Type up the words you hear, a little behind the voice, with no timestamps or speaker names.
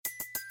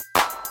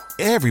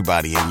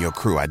Everybody in your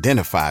crew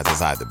identifies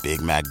as either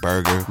Big Mac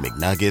Burger,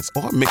 McNuggets,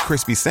 or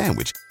McCrispy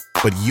Sandwich.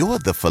 But you're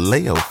the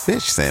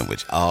Filet-O-Fish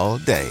Sandwich all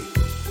day.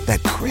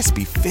 That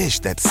crispy fish,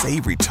 that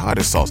savory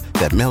tartar sauce,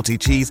 that melty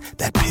cheese,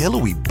 that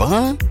pillowy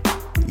bun.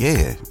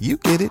 Yeah, you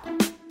get it.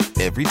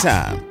 Every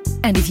time.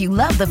 And if you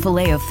love the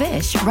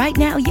Filet-O-Fish, right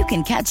now you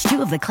can catch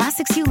two of the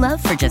classics you love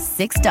for just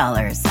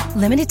 $6.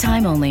 Limited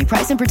time only.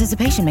 Price and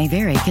participation may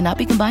vary. Cannot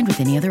be combined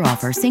with any other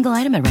offer. Single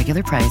item at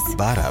regular price.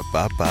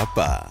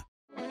 Ba-da-ba-ba-ba.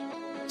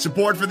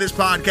 Support for this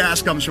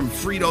podcast comes from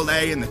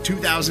Frito-Lay and the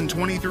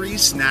 2023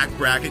 Snack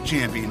Bracket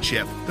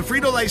Championship. The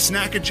Frito-Lay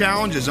Snack-A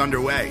Challenge is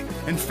underway,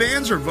 and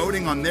fans are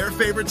voting on their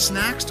favorite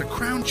snacks to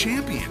crown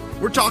champion.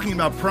 We're talking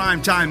about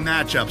prime-time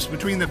matchups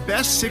between the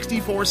best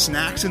 64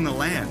 snacks in the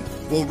land.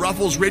 Will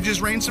Ruffles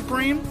Ridges reign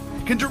supreme?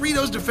 Can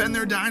Doritos defend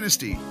their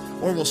dynasty?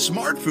 Or will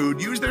Smart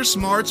Food use their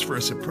smarts for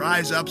a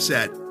surprise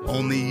upset?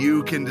 Only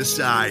you can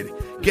decide.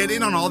 Get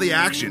in on all the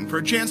action for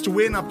a chance to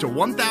win up to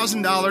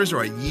 $1,000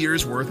 or a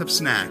year's worth of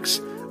snacks.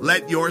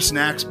 Let your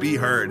snacks be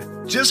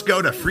heard. Just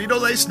go to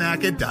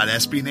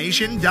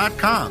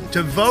fritolaysnacket.sbnation.com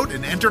to vote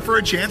and enter for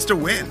a chance to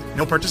win.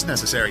 No purchase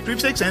necessary.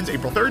 Sweepstakes ends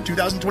April 3rd,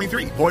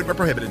 2023. Void where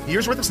prohibited.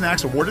 Year's worth of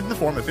snacks awarded in the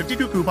form of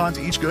 52 coupons,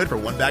 each good for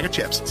one bag of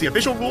chips. See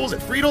official rules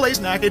at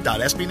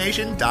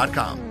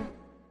fritolaysnacket.sbnation.com.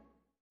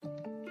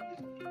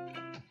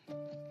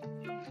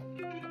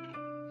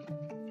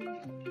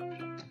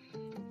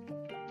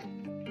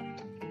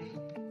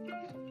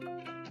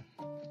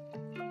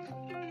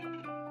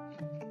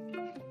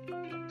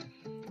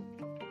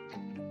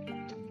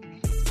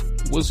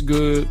 What's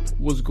good?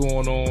 What's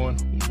going on?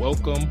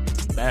 Welcome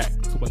back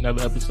to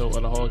another episode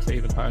of the Hogs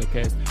Haven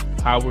podcast,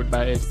 powered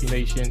by SB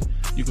Nation.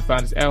 You can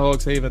find us at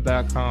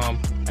hogshaven.com,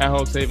 at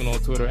Hogshaven on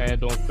Twitter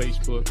and on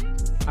Facebook.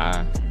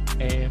 I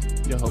am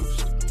your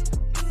host,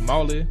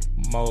 Molly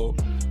Mo.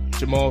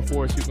 Jamal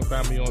Forrest. You can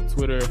find me on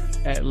Twitter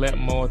at Let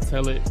Maul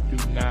Tell It.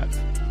 Do not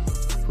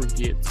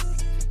forget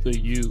the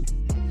U.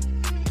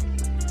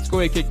 Go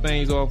ahead and kick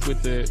things off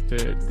with the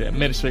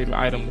administrative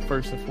item, the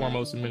first and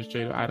foremost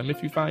administrative item.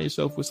 If you find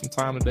yourself with some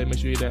time today, make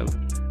sure you hit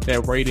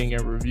that rating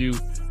and review.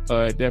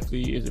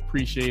 Definitely is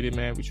appreciated,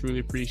 man. We truly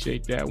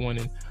appreciate that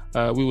one,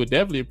 and we would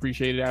definitely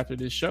appreciate it after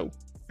this show.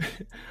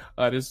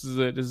 This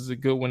is a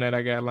good one that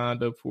I got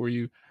lined up for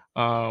you.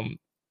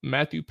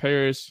 Matthew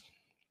Paras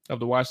of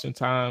the Washington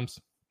Times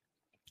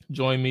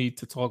joined me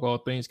to talk all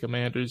things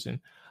Commanders and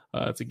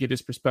to get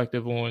his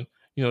perspective on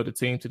the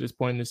team to this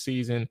point in the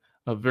season.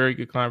 A very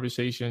good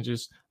conversation,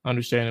 just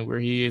understanding where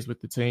he is with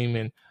the team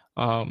and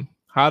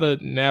how to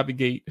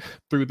navigate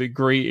through the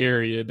gray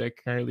area that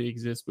currently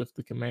exists with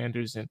the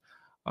Commanders, and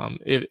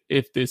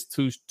if this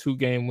two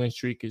game win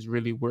streak is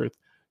really worth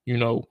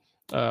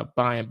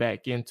buying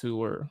back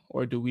into,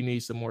 or do we need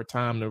some more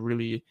time to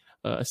really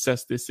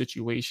assess this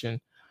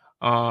situation.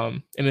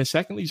 And then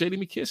secondly, J.D.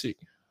 McKissic,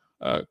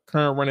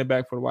 current running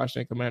back for the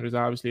Washington Commanders,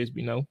 obviously, as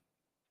we know.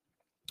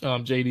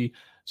 JD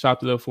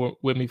chopped it up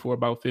with me for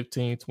about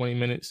 15, 20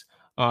 minutes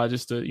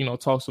just to,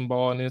 talk some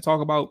ball and then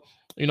talk about,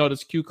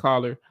 this Q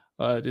collar,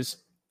 this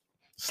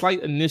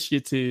slight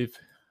initiative,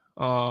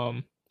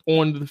 on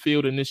the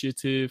field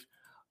initiative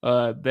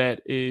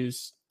that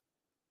is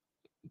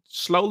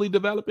slowly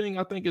developing.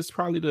 I think it's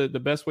probably the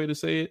best way to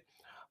say it,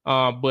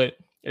 but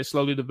it's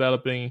slowly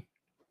developing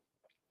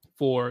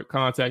for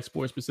contact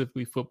sports,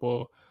 specifically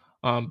football,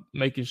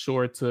 making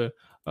sure to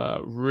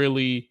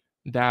really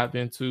dive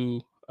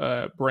into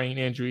brain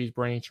injuries,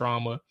 brain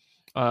trauma,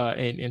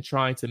 and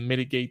trying to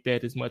mitigate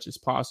that as much as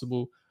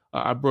possible.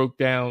 I broke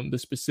down the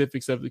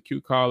specifics of the Q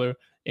collar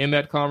in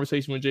that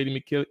conversation with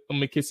J.D.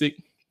 McKissic,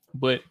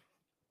 but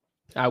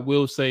I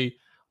will say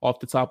off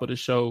the top of the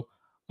show,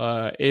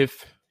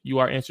 if you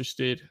are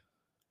interested,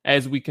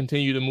 as we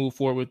continue to move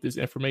forward with this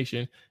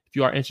information, if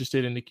you are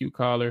interested in the Q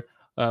collar,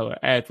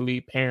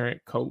 athlete,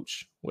 parent,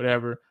 coach,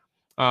 whatever,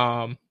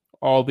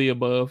 all the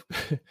above,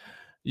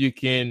 you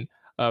can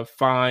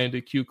find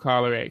the Q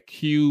collar at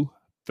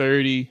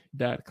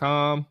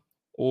q30.com,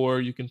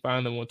 or you can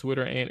find them on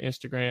Twitter and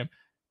Instagram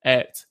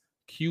at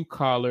Q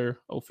collar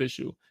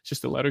official. It's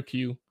just the letter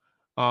Q,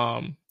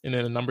 and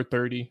then the number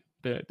 30,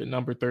 the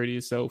number 30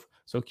 itself.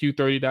 So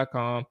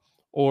q30.com,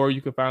 or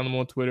you can find them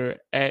on Twitter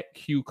at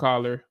Q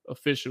collar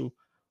official,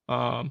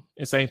 and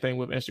same thing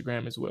with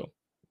Instagram as well.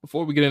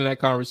 Before we get into that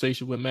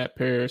conversation with Matt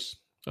Paras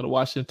of the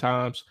Washington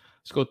Times,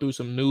 let's go through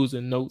some news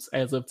and notes.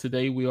 As of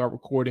today, we are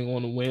recording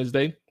on a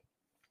Wednesday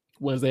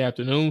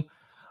afternoon.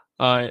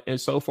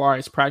 And so far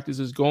as practice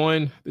is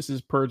going, this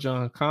is per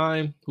John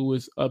Kime, who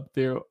is up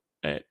there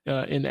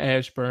in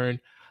Ashburn.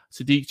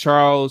 Sadiq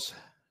Charles,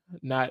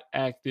 not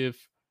active.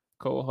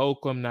 Cole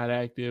Holcomb, not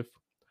active.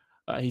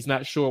 He's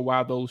not sure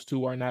why those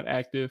two are not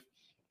active.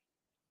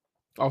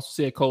 Also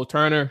said Cole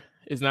Turner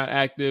is not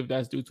active.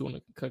 That's due to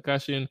a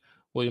concussion.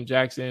 William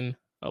Jackson,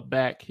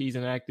 back. He's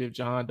inactive.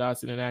 John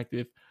Dotson,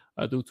 inactive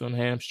due to a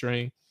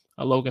hamstring.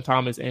 Logan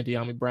Thomas and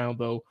De'Ami Brown,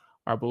 though,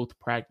 are both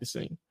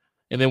practicing.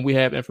 And then we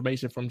have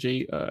information from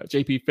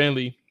JP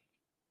Finley,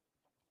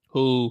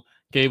 who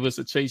gave us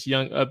a Chase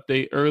Young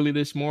update early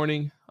this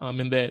morning,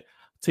 in that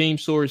Team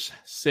source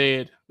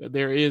said that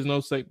there is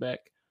no setback,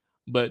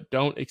 but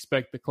don't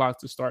expect the clock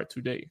to start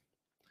today.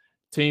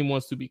 Team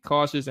wants to be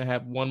cautious and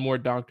have one more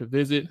doctor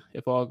visit.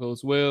 If all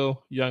goes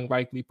well, Young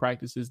likely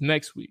practices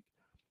next week.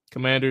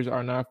 Commanders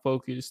are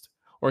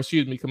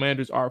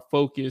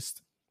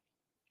focused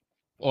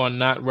on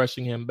not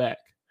rushing him back.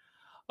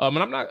 And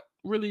I'm not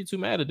really too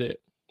mad at that.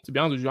 To be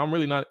honest with you, I'm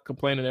really not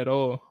complaining at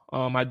all.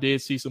 I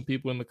did see some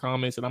people in the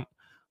comments, and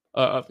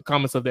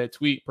comments of that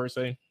tweet per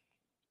se,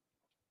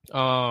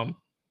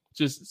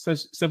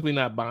 just simply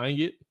not buying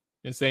it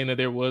and saying that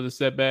there was a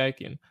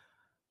setback and,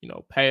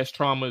 past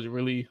trauma is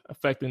really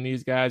affecting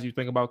these guys. You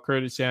think about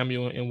Curtis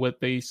Samuel and what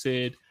they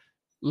said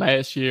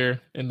last year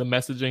and the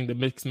mixed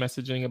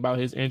messaging about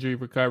his injury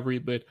recovery.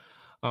 But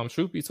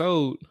truth be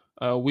told,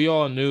 we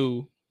all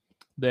knew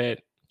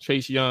that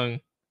Chase Young,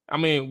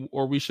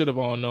 or we should have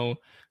all known,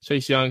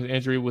 Chase Young's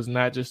injury was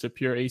not just a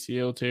pure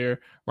ACL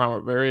tear. Ron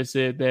Rivera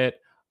said that.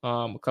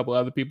 A couple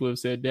other people have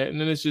said that. And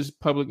then it's just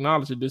public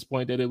knowledge at this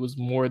point that it was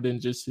more than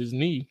just his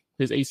knee,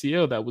 his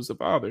ACL that was the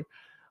bother.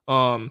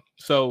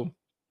 So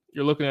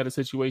you're looking at a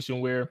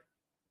situation where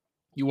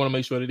you want to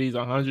make sure that he's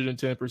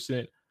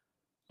 110%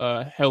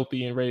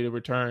 healthy and ready to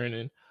return.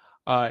 And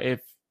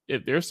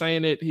if they're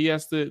saying that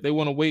they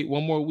want to wait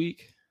one more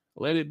week,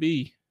 let it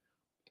be.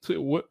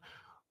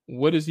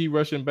 What is he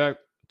rushing back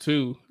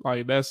to?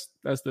 Like, that's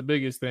the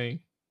biggest thing.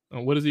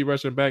 What is he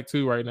rushing back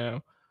to right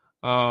now?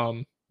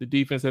 The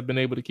defense have been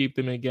able to keep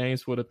them in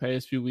games for the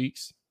past few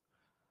weeks.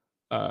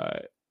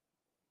 At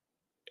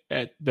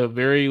the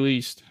very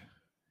least,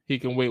 he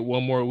can wait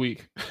one more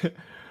week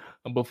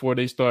before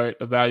they start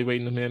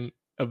evaluating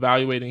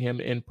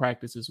him in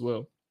practice as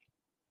well.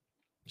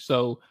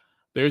 So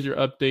there's your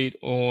update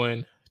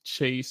on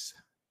Chase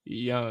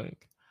Young.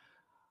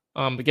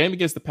 The game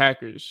against the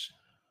Packers,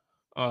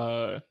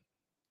 I've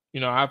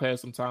had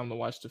some time to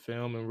watch the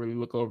film and really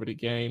look over the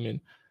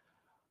game.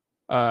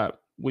 And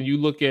when you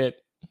look at,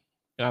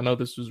 and I know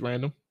this was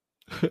random,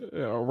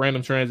 a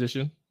random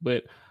transition,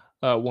 but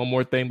one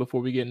more thing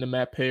before we get into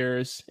Matt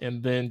Paras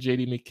and then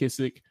J.D.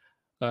 McKissic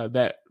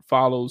that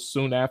follows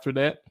soon after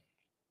that.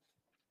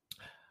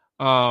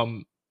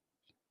 I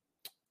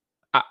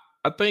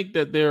think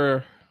that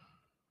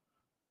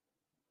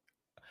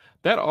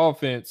that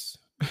offense,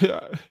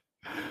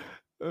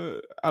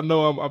 I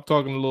know I'm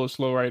talking a little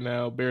slow right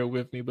now, bear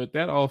with me, but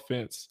that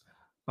offense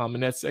in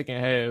that second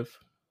half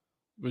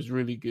was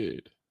really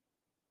good.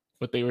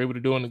 What they were able to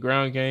do in the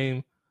ground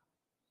game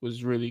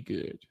was really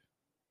good.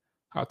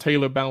 How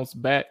Taylor bounced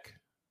back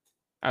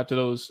after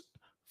those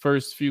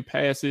first few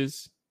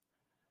passes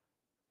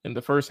in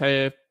the first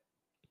half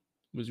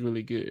was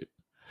really good.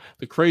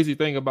 The crazy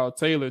thing about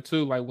Taylor,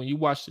 too, like when you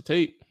watch the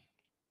tape,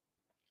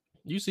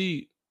 you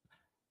see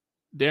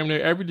damn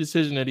near every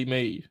decision that he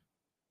made.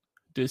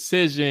 Every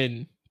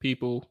decision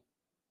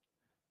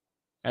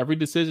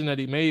that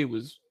he made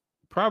was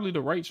probably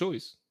the right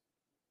choice.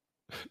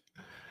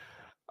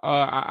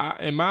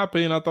 In my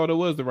opinion, I thought it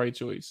was the right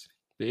choice.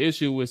 The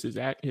issue was his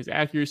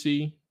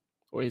accuracy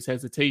or his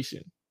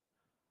hesitation.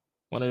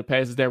 One of the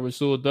passes that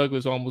Rasul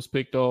Douglas almost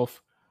picked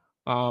off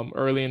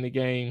early in the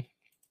game,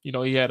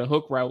 he had a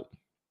hook route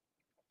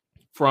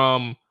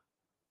from,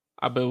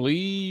 I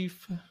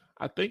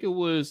think it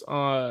was,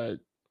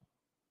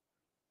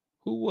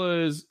 who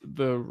was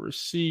the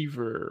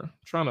receiver? I'm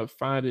trying to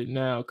find it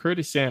now.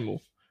 Curtis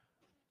Samuel.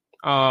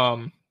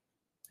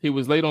 He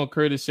was late on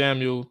Curtis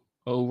Samuel,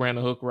 who ran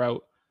a hook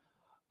route.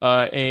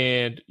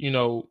 And,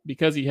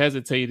 because he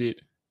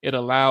hesitated, it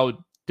allowed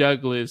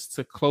Douglas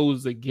to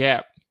close the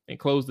gap and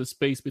close the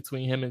space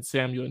between him and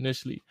Samuel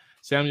initially.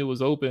 Samuel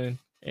was open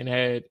and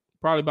had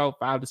probably about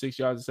 5 to 6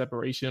 yards of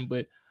separation,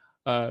 but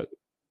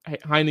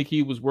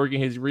Heineke was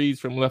working his reads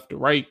from left to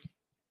right,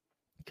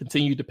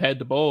 continued to pad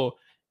the ball.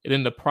 And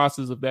in the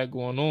process of that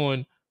going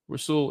on,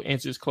 Rasul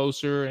inches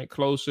closer and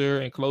closer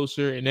and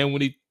closer. And then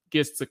when he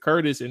gets to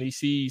Curtis and he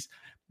sees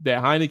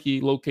that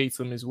Heineke locates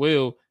him as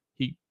well,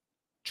 he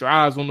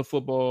drives on the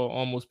football,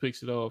 almost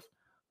picks it off.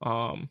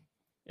 And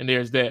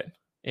there's that.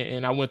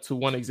 And I went to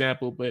one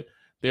example, but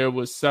there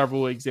was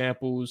several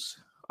examples.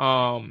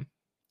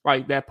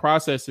 Like that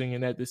processing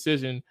and that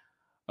decision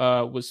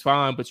was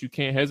fine, but you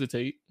can't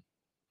hesitate.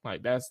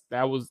 Like that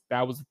was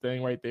the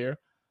thing right there.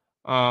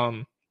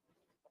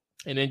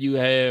 And then you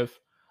have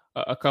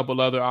a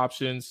couple other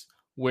options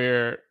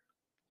where,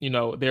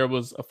 there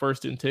was a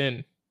 1st and 10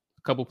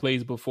 a couple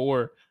plays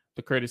before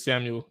the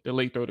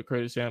late throw to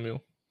Curtis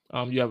Samuel.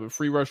 You have a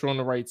free rusher on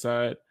the right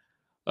side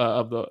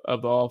of the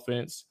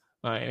offense,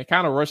 and it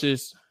kind of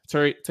rushes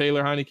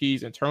Taylor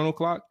Heineke's internal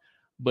clock,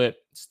 but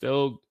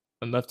still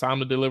enough time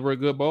to deliver a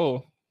good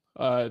ball.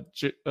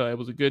 It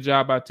was a good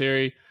job by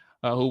Terry,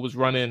 who was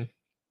running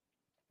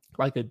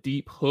like a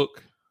deep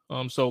hook.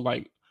 So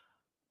like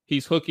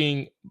he's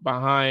hooking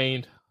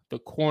behind the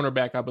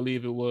cornerback, I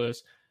believe it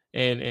was,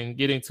 and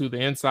getting to the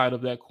inside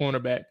of that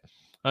cornerback,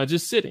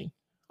 just sitting.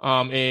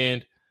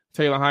 And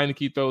Taylor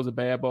Heineke throws a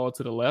bad ball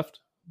to the left,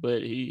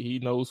 but he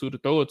knows who to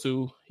throw it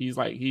to. He's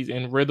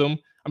in rhythm.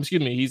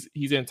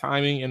 He's in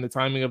timing and the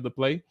timing of the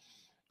play.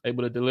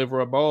 able to deliver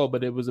a ball,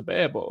 but it was a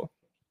bad ball.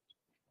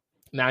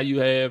 Now you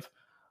have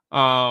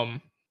a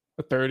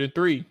 3rd and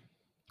 3.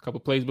 A couple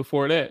plays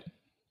before that,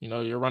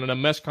 you're running a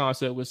mesh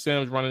concept with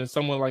Sims running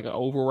someone like an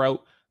over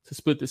route to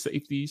split the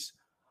safeties.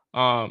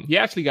 He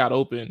actually got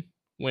open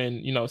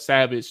when,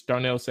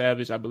 Darnell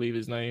Savage, I believe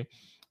his name,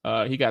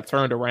 he got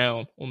turned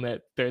around on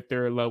that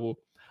third level.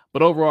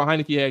 But overall,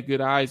 Heineke had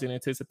good eyes and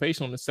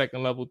anticipation on the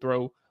second level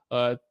throw.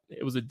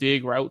 It was a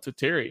dig route to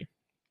Terry,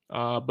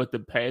 but the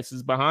pass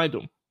is behind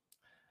him.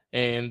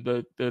 And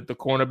the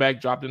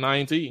cornerback dropped an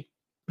INT.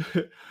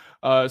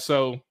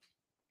 So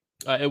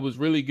it was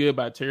really good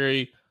by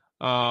Terry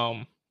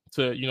to,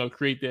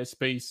 create that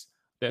space,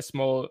 that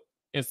small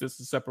instance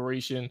of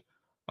separation.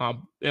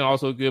 And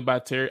also good by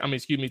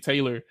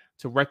Taylor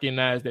to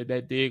recognize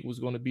that dig was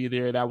going to be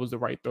there. That was the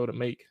right throw to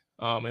make.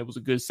 It was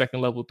a good second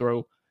level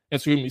throw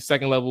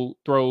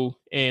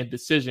and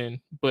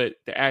decision, but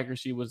the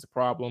accuracy was the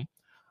problem.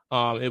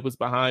 It was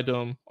behind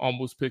him,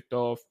 almost picked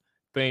off,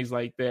 things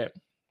like that.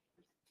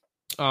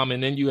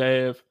 And then you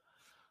have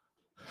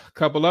a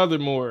couple other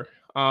more.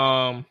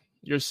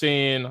 You're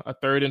seeing a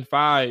 3rd and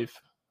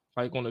 5,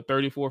 like on the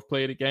 34th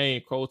play of the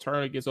game. Cole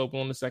Turner gets open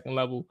on the second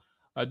level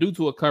due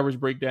to a coverage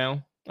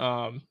breakdown.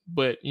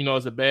 But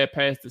it's a bad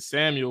pass to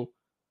Samuel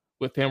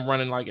with him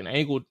running like an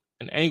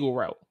angle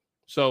route.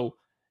 So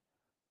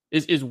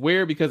it's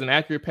weird because an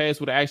accurate pass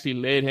would have actually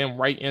led him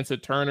right into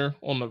Turner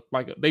on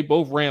they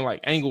both ran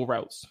like angle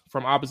routes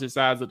from opposite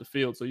sides of the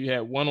field. So you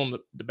had one on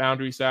the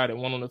boundary side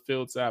and one on the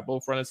field side,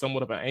 both running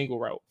somewhat of an angle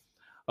route.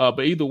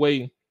 But either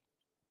way,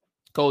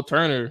 Cole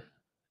Turner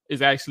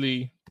is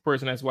actually the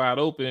person that's wide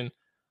open.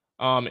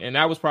 And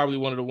that was probably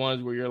one of the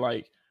ones where you're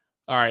like,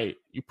 all right,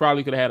 you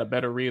probably could have had a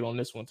better read on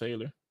this one,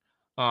 Taylor.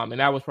 And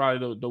that was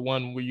probably the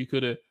one where you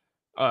could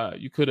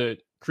have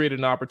created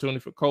an opportunity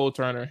for Cole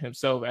Turner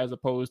himself, as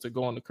opposed to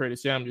going to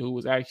Curtis Samuel, who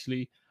was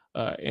actually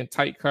in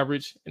tight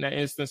coverage in that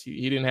instance.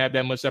 He didn't have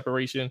that much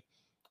separation.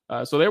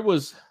 So there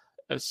was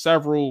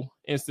several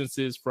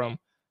instances from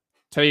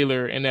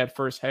Taylor in that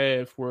first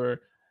half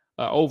where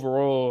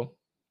overall,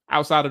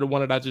 outside of the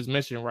one that I just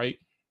mentioned, right?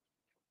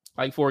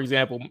 Like, for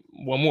example,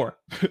 one more.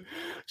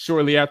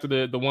 Shortly after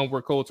the one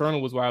where Cole Turner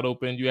was wide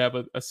open, you have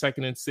a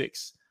 2nd and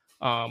 6.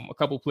 A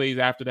couple plays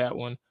after that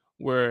one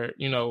where,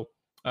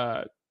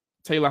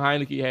 Taylor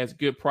Heineke has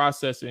good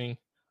processing,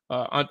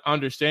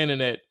 understanding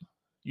that,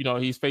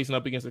 he's facing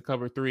up against a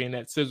cover 3, and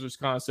that scissors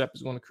concept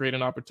is going to create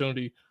an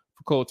opportunity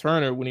for Cole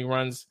Turner when he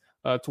runs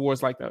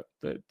towards like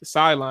the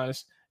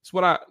sidelines. It's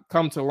what I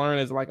come to learn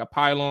as like a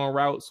pylon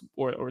route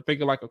or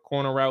think of like a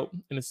corner route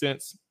in a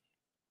sense.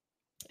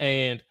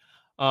 And,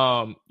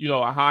 a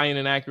high and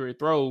inaccurate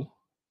throw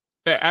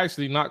that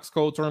actually knocks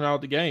Cole Turner out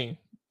of the game.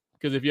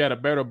 Because if you had a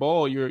better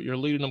ball, you're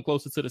leading him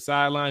closer to the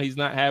sideline. He's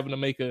not having to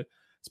make a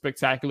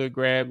spectacular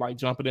grab, like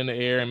jumping in the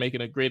air and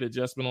making a great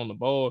adjustment on the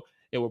ball.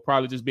 It will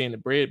probably just be in the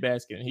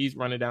breadbasket, and he's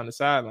running down the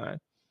sideline.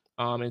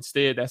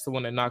 Instead, that's the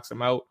one that knocks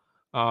him out.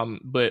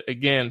 But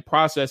again,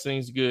 processing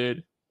is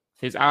good.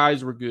 His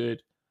eyes were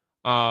good.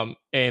 And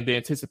the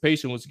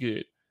anticipation was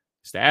good.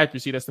 It's the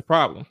accuracy that's the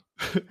problem.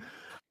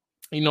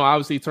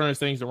 Obviously turns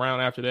things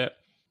around after that.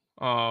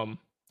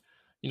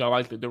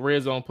 Like the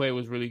red zone play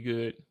was really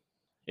good.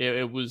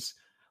 It was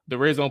the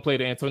red zone play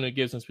to Antonio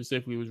Gibson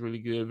specifically was really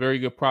good. Very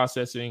good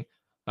processing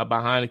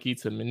behind the key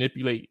to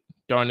manipulate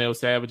Darnell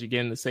Savage,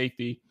 again, the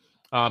safety.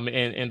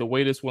 And the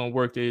way this one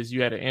worked is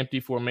you had an empty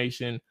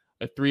formation,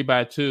 a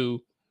 3-by-2,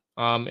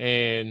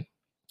 and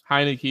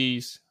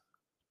Heineke's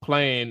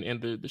plan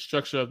and the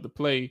structure of the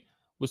play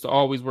was to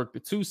always work the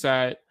 2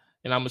 side.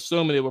 And I'm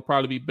assuming it would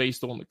probably be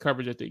based on the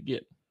coverage that they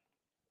get.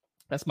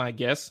 That's my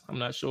guess. I'm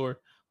not sure.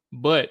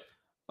 But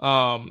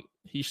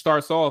he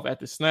starts off at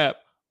the snap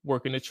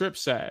working the trip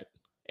side.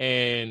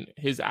 And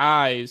his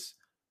eyes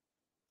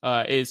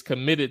is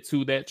committed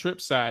to that trip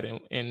side.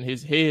 And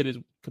his head is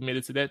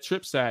committed to that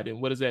trip side.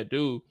 And what does that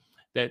do?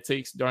 That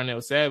takes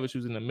Darnell Savage,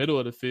 who's in the middle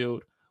of the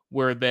field,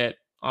 where that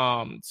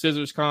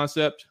scissors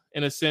concept,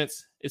 in a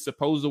sense, is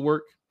supposed to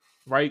work,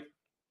 right?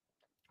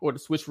 Or the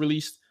switch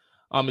release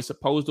is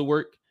supposed to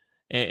work.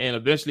 And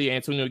eventually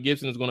Antonio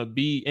Gibson is going to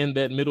be in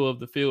that middle of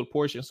the field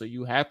portion. So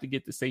you have to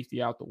get the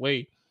safety out the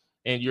way.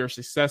 And you're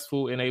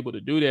successful and able to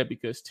do that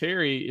because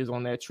Terry is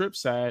on that trip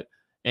side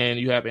and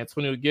you have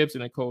Antonio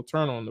Gibson and Cole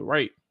Turner on the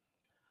right.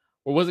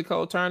 Or was it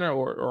Cole Turner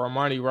or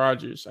Armani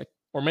Rogers?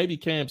 Or maybe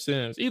Cam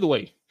Sims? Either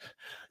way,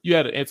 you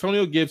had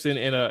Antonio Gibson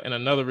and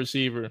another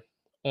receiver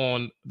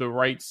on the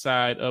right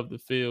side of the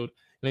field.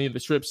 And then the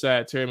trip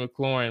side, Terry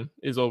McLaurin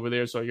is over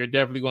there. So you're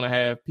definitely going to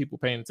have people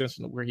paying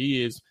attention to where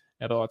he is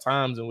at all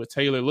times. And with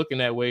Taylor looking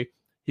that way,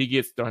 he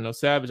gets Darnell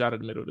Savage out of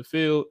the middle of the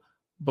field.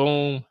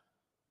 Boom.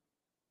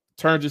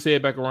 Turns his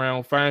head back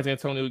around, finds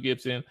Antonio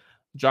Gibson,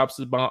 drops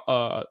a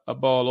ball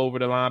over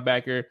the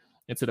linebacker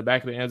into the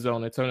back of the end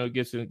zone. Antonio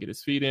Gibson get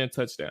his feet in,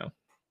 touchdown.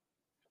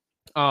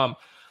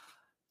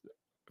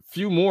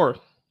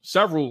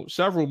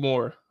 Several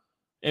more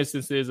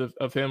instances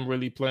of him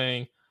really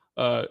playing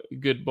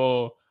good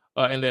ball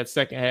in that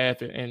second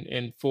half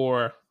and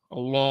for a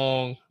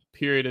long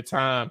period of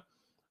time.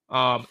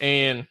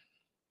 And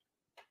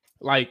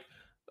like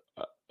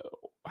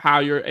how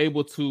you're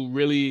able to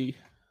really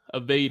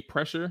evade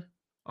pressure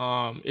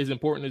is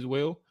important as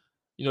well.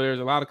 There's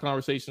a lot of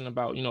conversation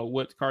about,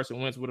 what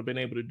Carson Wentz would have been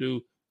able to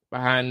do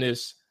behind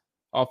this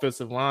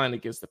offensive line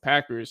against the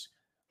Packers.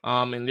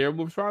 And there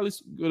would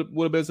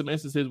have been some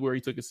instances where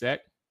he took a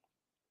sack.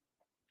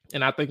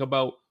 And I think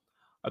about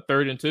a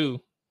 3rd and 2.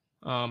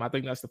 I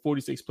think that's the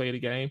 46th play of the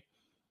game.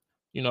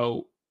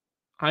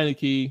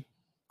 Heinicke,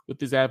 with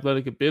his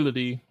athletic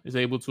ability, is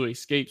able to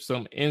escape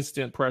some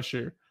instant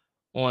pressure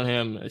on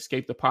him,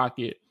 escape the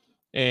pocket,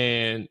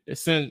 and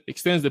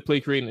extends the play,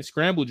 creating a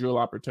scramble drill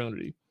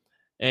opportunity.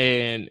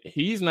 And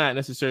he's not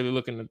necessarily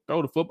looking to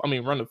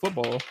run the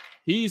football.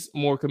 He's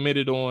more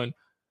committed on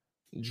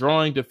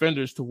drawing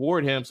defenders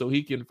toward him so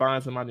he can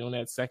find somebody on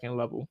that second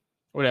level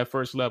or that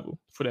first level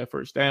for that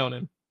first down.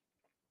 And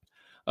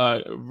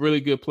really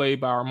good play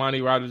by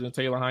Armani Rogers and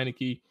Taylor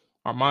Heinicke.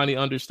 Armani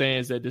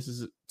understands that this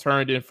is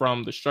turned in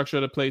from the structure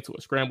of the play to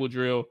a scramble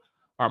drill.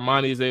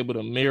 Armani is able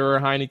to mirror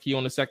Heinicke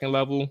on the second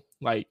level,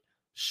 like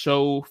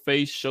show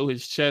face, show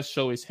his chest,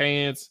 show his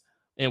hands.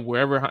 And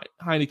wherever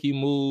Heinicke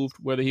moved,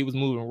 whether he was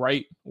moving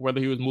right, whether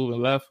he was moving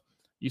left,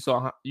 you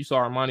saw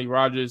Armani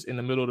Rogers in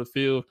the middle of the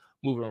field,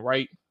 moving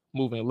right,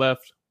 moving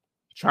left,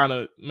 trying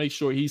to make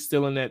sure he's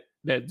still in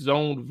that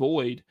zoned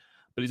void,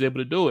 but he's able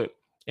to do it.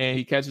 And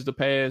he catches the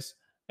pass,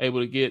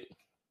 able to get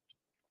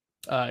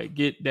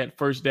that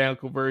first down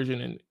conversion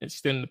and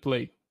extend the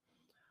play.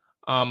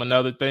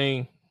 Another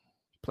thing,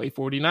 play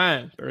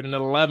 49, 3rd and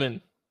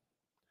 11.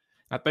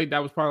 I think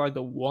that was probably like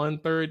the 1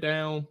 3rd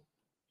down,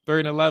 3rd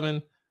and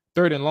 11,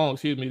 3rd and long,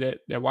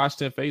 that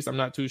Washington faced. I'm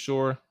not too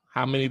sure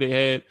how many they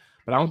had,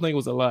 but I don't think it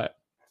was a lot.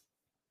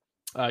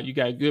 You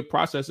got good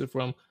processing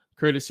from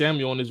Curtis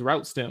Samuel on his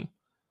route stem.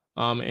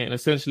 And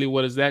essentially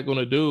what is that going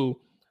to do?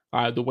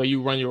 The way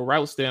you run your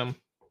route stem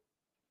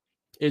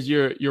is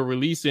you're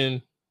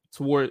releasing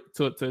to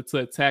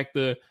attack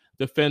the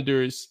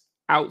defender's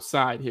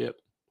outside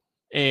hip.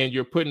 And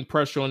you're putting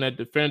pressure on that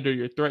defender.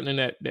 You're threatening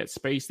that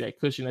space, that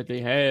cushion that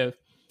they have.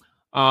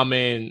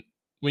 And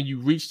when you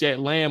reach that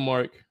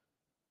landmark,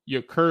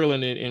 you're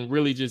curling it and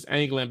really just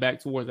angling back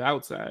towards the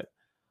outside.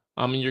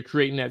 And you're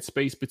creating that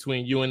space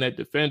between you and that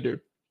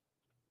defender.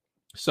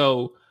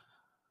 So,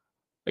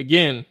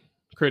 again,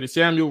 Curtis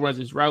Samuel runs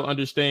his route,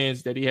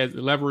 understands that he has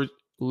the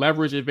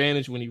leverage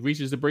advantage when he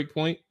reaches the break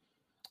point.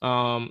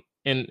 And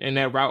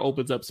that route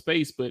opens up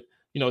space. But,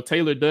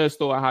 Taylor does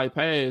throw a high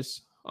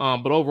pass.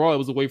 But overall, it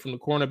was away from the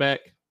cornerback.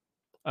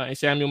 And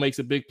Samuel makes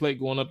a big play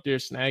going up there,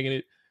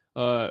 snagging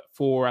it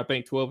for, I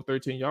think, 12 or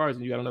 13 yards,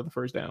 and you got another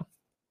first down.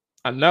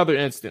 Another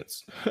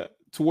instance,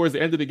 towards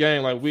the end of the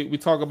game, like we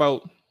talk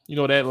about,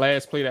 that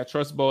last play, that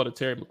trust ball to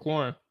Terry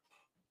McLaurin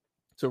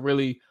to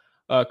really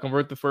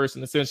convert the first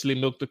and essentially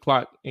milk the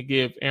clock and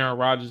give Aaron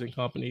Rodgers and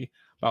company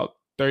about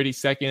 30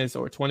 seconds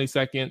or 20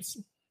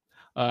 seconds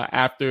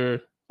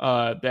after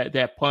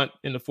that punt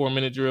in the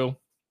 4-minute drill.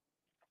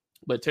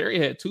 But Terry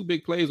had 2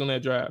 big plays on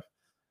that drive.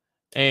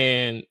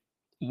 And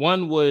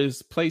one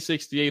was play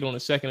 68 on the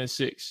 2nd and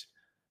 6.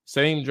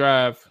 Same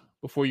drive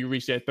before you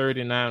reach that 3rd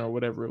and 9 or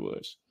whatever it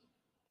was.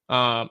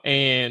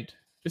 And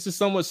this is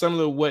somewhat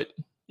similar to what,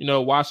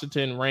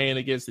 Washington ran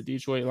against the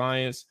Detroit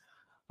Lions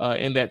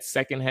in that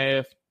second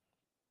half,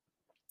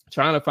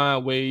 trying to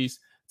find ways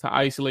to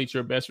isolate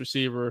your best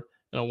receiver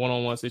in a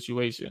one-on-one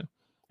situation.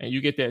 And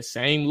you get that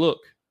same look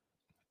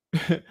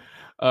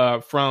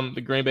from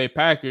the Green Bay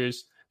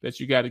Packers that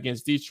you got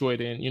against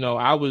Detroit. And,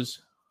 I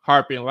was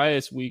harping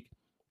last week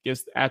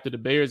just after the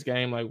Bears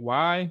game, like,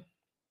 why,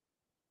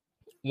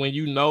 when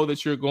you know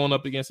that you're going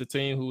up against a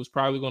team who is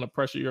probably going to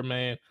pressure your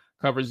man,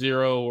 cover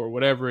 0 or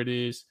whatever it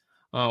is,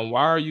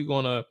 why are you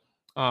going to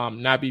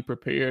not be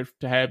prepared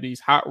to have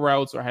these hot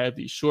routes or have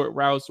these short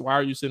routes? Why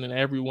are you sending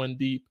everyone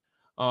deep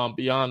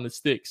beyond the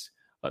sticks?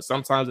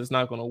 Sometimes it's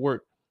not going to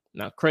work.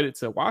 Now, credit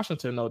to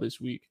Washington, though,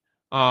 this week.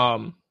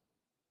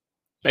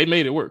 They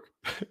made it work.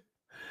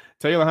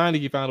 Taylor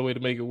Heinicke found a way to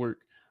make it work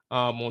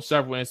on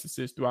several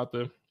instances throughout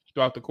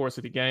the course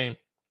of the game.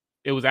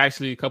 It was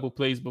actually a couple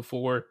plays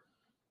before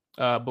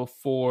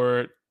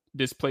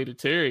this play to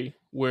Terry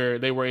where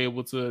they were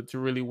able to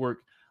really work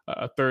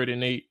a 3rd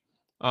and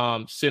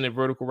 8, sending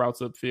vertical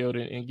routes upfield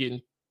and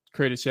getting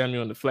Curtis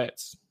Samuel in the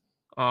flats.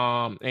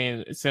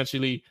 And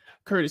essentially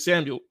Curtis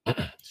Samuel,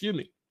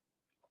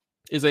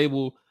 is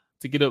able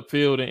to get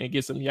upfield and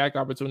get some yak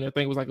opportunity. I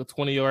think it was like a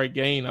 20-yard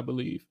gain, I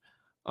believe.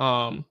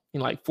 And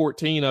like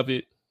 14 of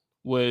it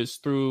was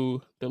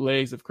through the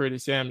legs of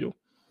Curtis Samuel.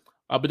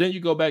 But then you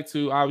go back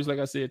to, obviously,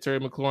 like I said, Terry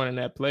McLaurin in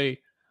that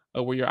play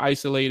where you're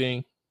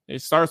isolating.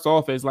 It starts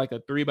off as like a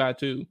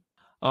 3-by-2.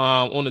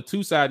 On the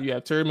 2 side, you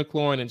have Terry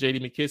McLaurin and J.D.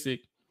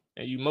 McKissic,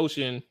 and you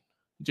motion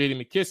J.D.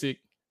 McKissic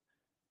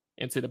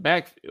into the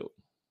backfield.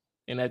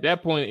 And at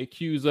that point, it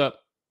cues up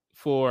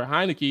for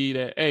Heinicke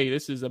that, hey,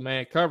 this is a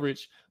man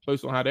coverage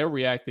based on how they're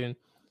reacting.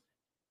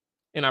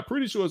 And I'm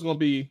pretty sure it's going to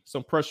be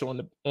some pressure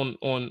on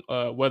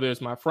whether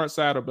it's my front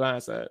side or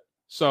blind side.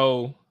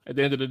 So at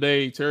the end of the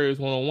day, Terry is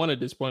 1-on-1 at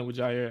this point with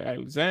Jair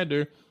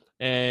Alexander,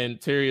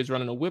 and Terry is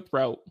running a whip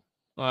route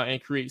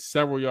and create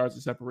several yards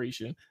of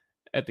separation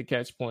at the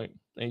catch point.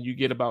 And you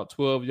get about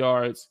 12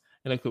 yards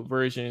in a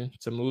conversion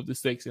to move the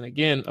sticks. And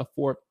again, a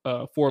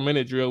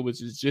 4-minute drill,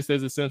 which is just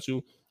as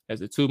essential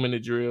as a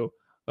 2-minute drill,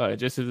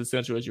 just as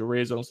essential as your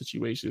red zone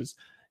situations,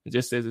 and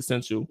just as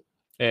essential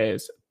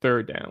as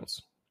third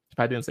downs. If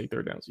I didn't say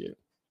third downs yet.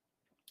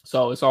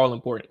 So it's all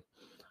important.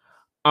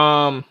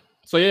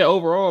 So yeah,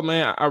 overall,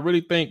 man, I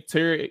really think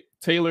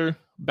Taylor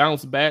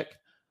bounced back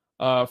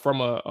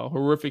from a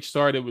horrific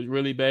start. It was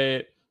really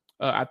bad.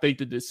 I think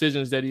the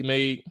decisions that he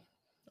made,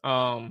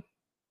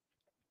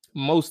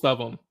 most of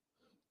them,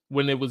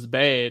 when it was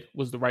bad,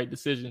 was the right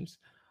decisions.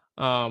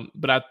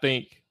 But I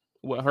think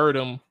what hurt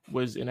him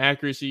was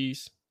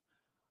inaccuracies.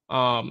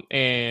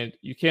 And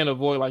you can't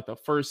avoid like the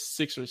first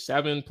 6 or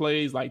 7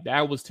 plays. Like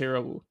that was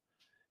terrible.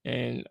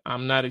 And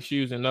I'm not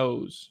excusing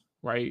those,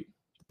 right?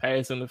 The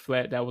pass in the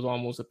flat, that was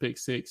almost a pick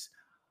 6.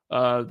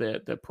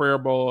 The prayer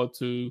ball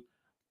to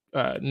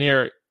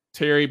near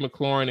Terry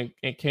McLaurin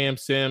and Cam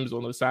Sims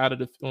on the side of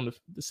the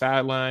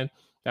sideline,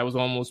 that was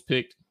almost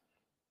picked.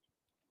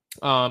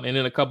 And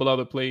then a couple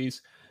other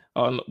plays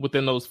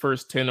within those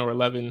first 10 or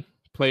 11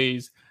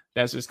 plays,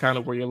 that's just kind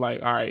of where you're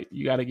like, all right,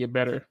 you got to get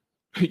better.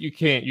 You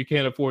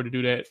can't afford to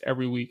do that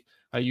every week.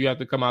 You have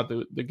to come out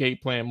the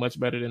gate plan much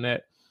better than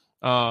that.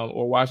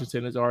 Or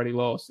Washington has already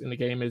lost and the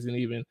game isn't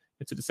even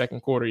into the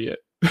second quarter yet.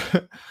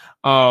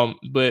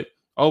 But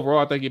overall,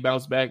 I think he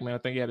bounced back, man. I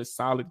think he had a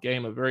solid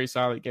game, a very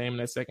solid game in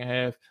that second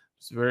half.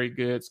 It's very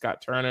good.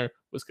 Scott Turner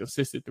was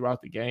consistent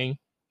throughout the game.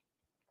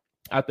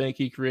 I think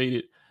he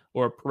created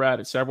or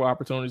provided several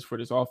opportunities for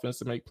this offense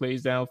to make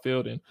plays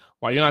downfield. And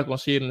while you're not going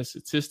to see it in the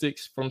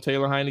statistics from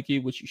Taylor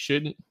Heinicke, which you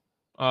shouldn't,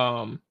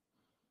 I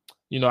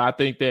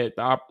think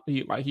that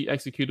he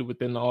executed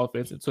within the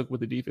offense and took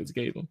what the defense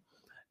gave him.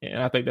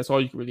 And I think that's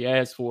all you can really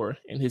ask for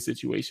in his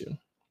situation.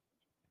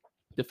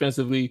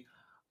 Defensively,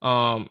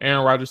 Aaron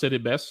Rodgers said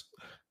it best.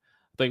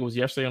 I think it was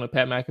yesterday on the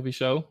Pat McAfee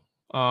show.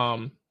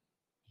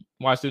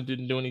 Washington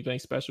didn't do anything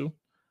special.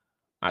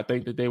 I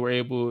think that they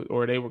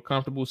were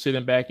comfortable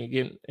sitting back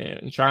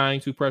and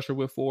trying to pressure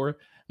with 4.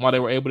 While they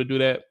were able to do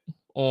that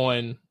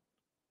on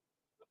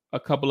a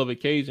couple of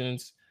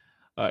occasions,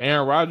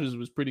 Aaron Rodgers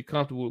was pretty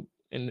comfortable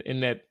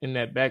in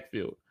that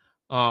backfield.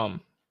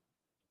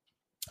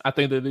 I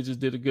think that they just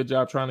did a good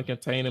job trying to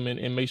contain him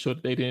and make sure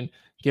that they didn't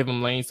give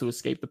him lanes to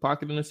escape the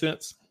pocket in a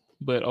sense.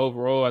 But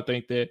overall, I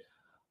think that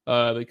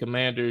the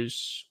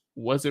Commanders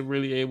wasn't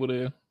really able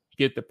to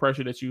get the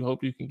pressure that you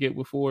hope you can get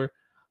with 4.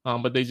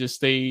 But they just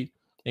stayed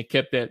and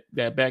kept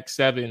that back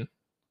 7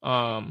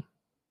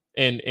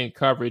 in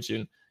coverage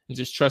and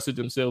just trusted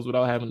themselves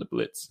without having to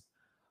blitz.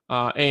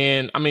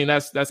 And I mean,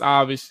 that's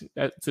obvious.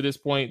 To this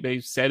point,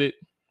 they've said it.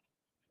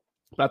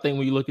 But I think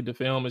when you look at the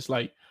film, it's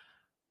like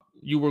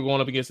you were going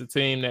up against a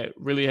team that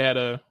really had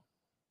a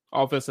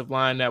offensive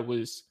line that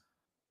was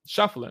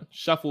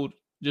shuffled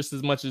just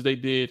as much as they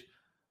did,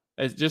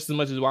 just as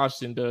much as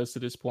Washington does to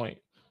this point.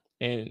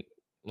 And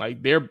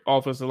like their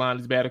offensive line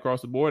is bad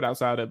across the board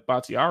outside of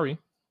Bakhtiari,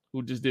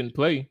 who just didn't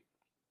play.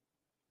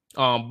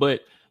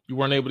 But you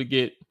weren't able to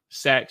get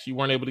sacks. You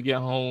weren't able to get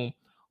home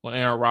on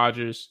Aaron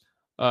Rodgers.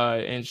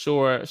 And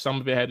sure,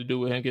 some of it had to do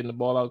with him getting the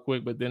ball out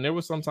quick, but then there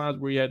was some times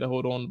where he had to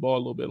hold on to the ball a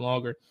little bit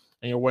longer,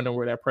 and you're wondering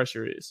where that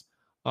pressure is.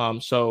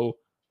 So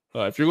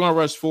if you're going to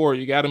rush 4,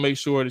 you got to make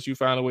sure that you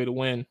find a way to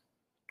win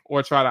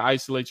or try to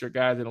isolate your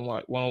guys in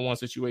one-on-one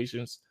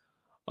situations.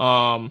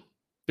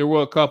 There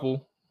were a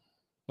couple,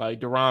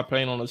 like Deron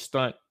Payne on a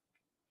stunt.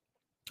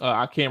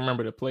 I can't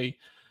remember the play,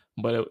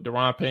 but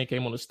Deron Payne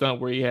came on a stunt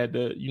where he had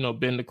to,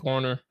 bend the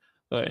corner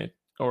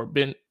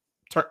bend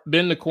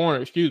the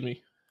corner, excuse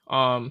me.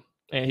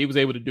 And he was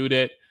able to do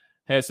that,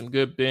 had some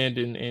good bend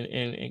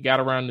and got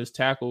around this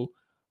tackle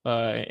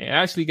and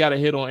actually got a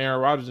hit on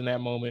Aaron Rodgers in that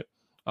moment.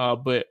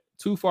 But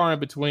too far in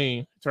between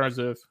in terms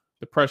of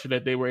the pressure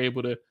that they were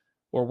able to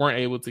or weren't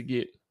able to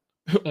get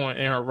on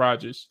Aaron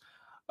Rodgers.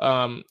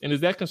 And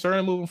is that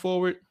concerning moving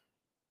forward?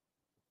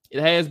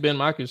 It has been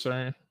my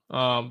concern.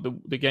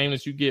 The game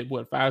that you get,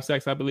 5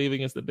 sacks, I believe,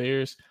 against the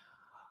Bears.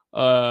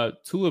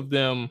 2 of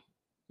them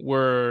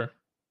were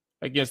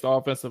against the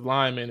offensive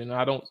linemen, and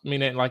I don't mean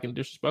that in a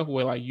disrespectful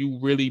way. Like you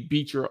really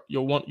beat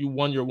you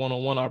won your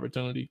one-on-one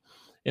opportunity,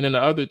 and then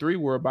the other 3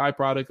 were a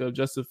byproduct of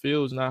Justin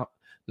Fields not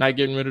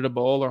getting rid of the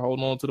ball or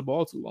holding on to the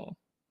ball too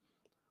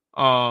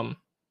long.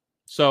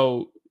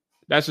 So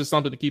that's just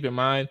something to keep in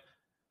mind.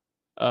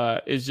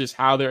 It's just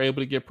how they're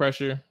able to get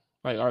pressure.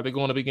 Like, are they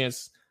going up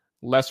against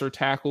lesser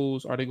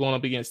tackles? Are they going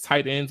up against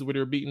tight ends where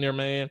they're beating their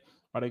man?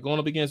 Are they going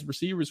up against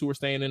receivers who are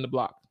staying in the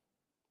block?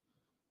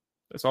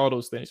 That's all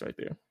those things right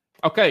there.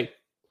 Okay,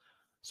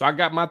 so I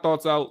got my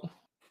thoughts out,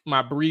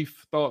 my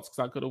brief thoughts, because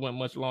I could have went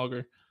much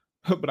longer,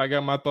 but I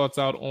got my thoughts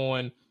out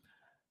on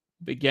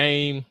the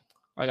game.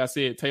 Like I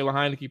said, Taylor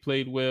Heinicke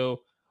played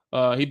well.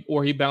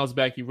 He bounced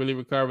back. He really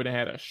recovered and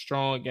had a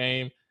strong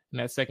game in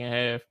that second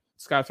half.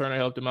 Scott Turner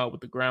helped him out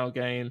with the ground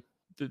game.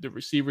 The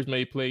receivers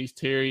made plays.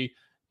 Terry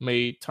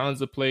made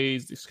tons of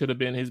plays. This could have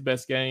been his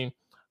best game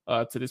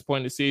to this point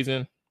in the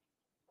season.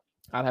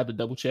 I'd have to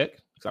double check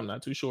because I'm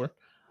not too sure.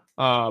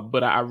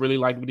 But I really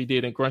liked what he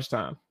did in crunch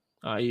time.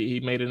 He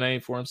made a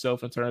name for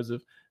himself in terms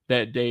of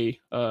that day,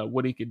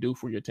 what he could do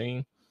for your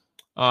team.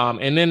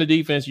 And then the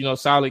defense,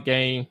 solid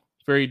game,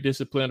 very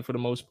disciplined for the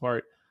most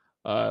part.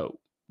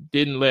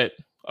 Didn't let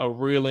a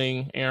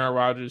reeling Aaron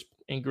Rodgers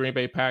and Green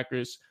Bay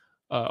Packers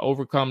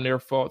overcome their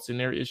faults and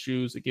their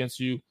issues against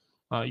you.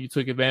 You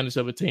took advantage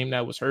of a team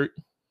that was hurt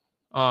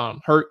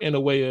in a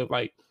way of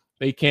like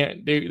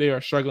they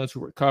are struggling to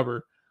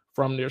recover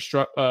from their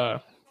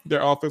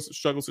offensive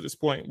struggles to this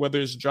point,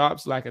 whether it's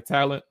drops, lack of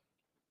talent,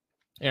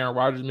 Aaron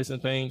Rodgers missing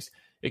things.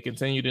 It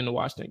continued in the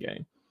Washington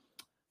game.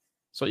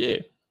 So yeah,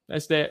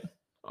 that's that.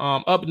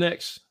 Up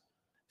next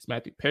is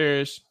Matthew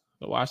Paras,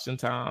 the Washington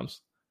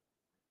Times.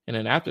 And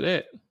then after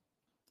that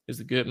is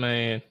the good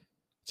man,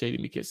 J.D.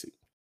 McKissic.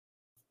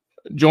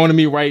 Joining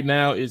me right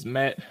now is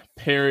Matt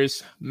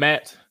Paras.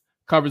 Matt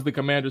covers the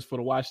Commanders for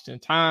the Washington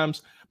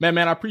Times. Man,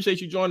 I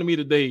appreciate you joining me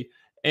today.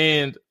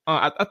 And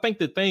I think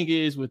the thing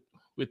is with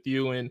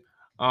you and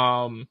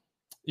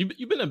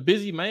you've been a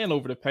busy man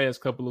over the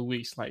past couple of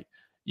weeks. Like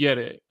you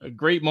had a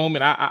great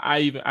moment.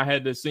 I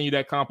had to send you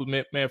that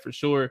compliment, man, for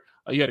sure.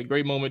 You had a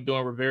great moment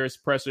during Rivera's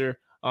presser,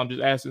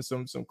 just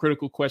asking some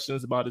critical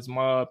questions about his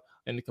mob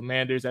and the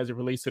Commanders as it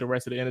relates to the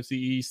rest of the NFC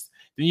East.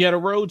 Then you had a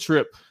road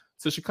trip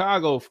to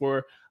Chicago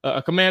for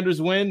a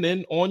Commanders win,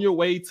 then on your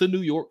way to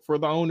New York for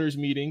the owners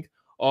meeting,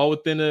 all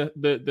within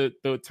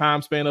the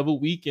time span of a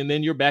week, and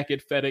then you're back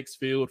at FedEx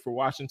Field for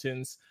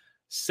Washington's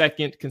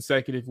second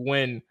consecutive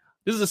win.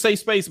 This is a safe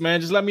space,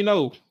 man. Just let me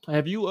know.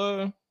 Have you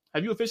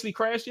officially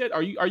crashed yet?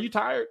 Are you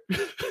tired?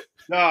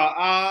 No,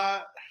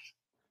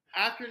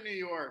 after New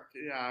York,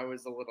 yeah, I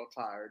was a little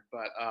tired,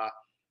 but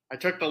I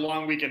took the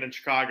long weekend in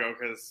Chicago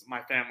because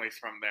my family's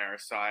from there,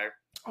 so I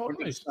went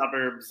to the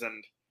suburbs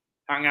and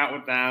hung out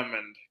with them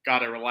and got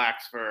to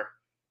relax for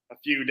a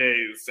few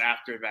days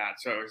after that.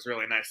 So it was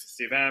really nice to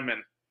see them,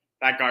 and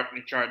that got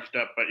me charged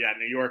up. But yeah,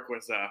 New York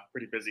was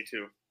pretty busy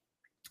too.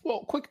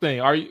 Well, quick thing,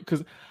 and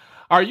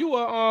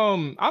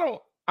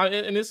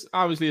this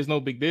obviously is no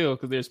big deal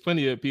because there's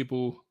plenty of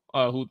people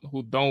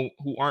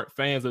who aren't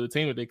fans of the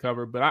team that they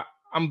cover. But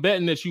I'm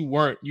betting that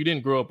you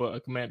didn't grow up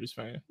a Commanders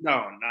fan. No,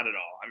 not at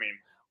all. I mean,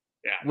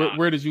 yeah.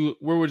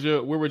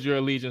 Where would your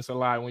allegiance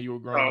lie when you were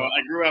growing up?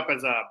 I grew up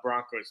as a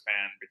Broncos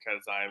fan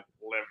because I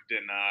lived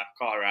in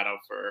Colorado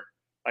for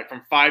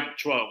from 5 to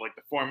 12,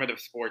 the formative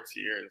sports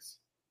years.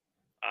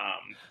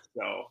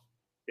 So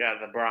yeah,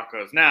 the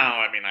Broncos. Now,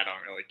 I mean, I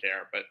don't really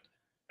care, but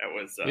it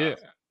was.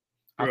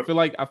 I feel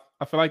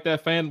like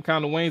that fan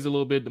kind of wanes a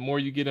little bit the more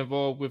you get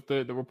involved with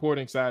the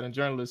reporting side and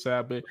journalist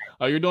side. But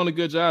you're doing a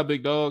good job,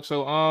 big dog.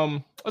 So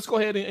let's go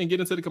ahead and get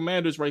into the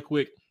Commanders right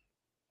quick.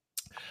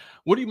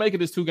 What do you make of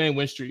this 2-game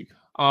win streak?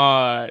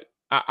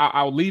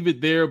 I'll leave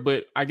it there,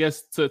 but I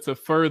guess to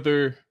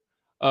further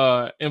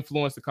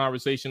influence the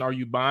conversation, are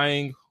you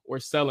buying or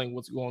selling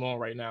what's going on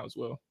right now as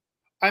well?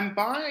 I'm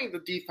buying the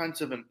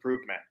defensive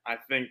improvement. I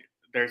think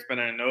there's been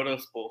a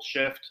noticeable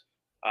shift.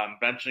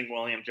 Benching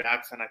William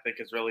Jackson, I think,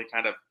 has really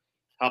kind of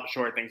helped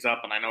shore things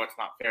up. And I know it's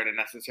not fair to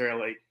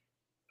necessarily,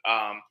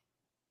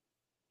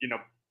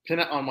 pin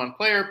it on one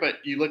player, but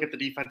you look at the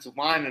defensive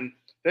line and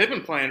they've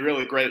been playing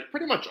really great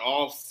pretty much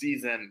all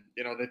season.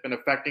 They've been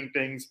affecting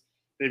things.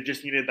 They've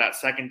just needed that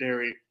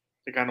secondary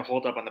to kind of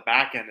hold up on the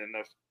back end. And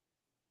if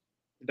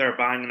they're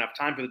buying enough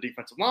time for the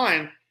defensive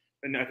line,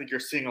 then I think you're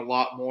seeing a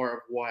lot more of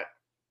what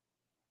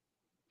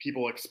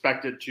people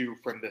expected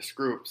from this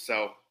group.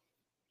 So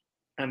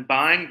I'm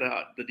buying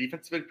the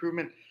defensive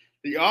improvement.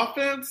 The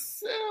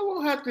offense,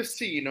 we'll have to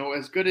see.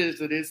 As good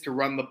as it is to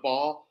run the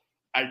ball,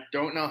 I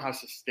don't know how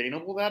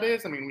sustainable that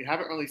is. I mean, we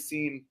haven't really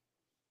seen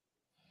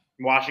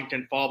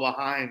Washington fall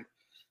behind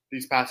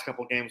these past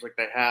couple games like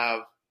they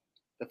have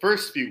the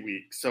first few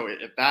weeks. So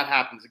if that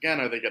happens again,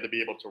 are they going to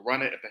be able to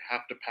run it? If they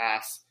have to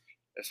pass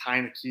as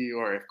Heineke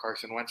or if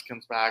Carson Wentz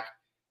comes back,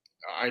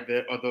 are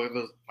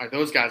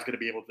those guys going to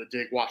be able to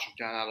dig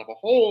Washington out of a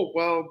hole?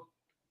 Well,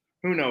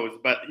 who knows?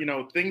 But,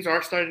 things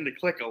are starting to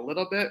click a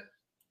little bit.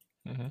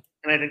 Mm-hmm.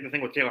 And I think the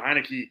thing with Taylor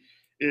Heineke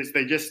is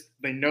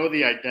they know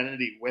the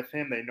identity with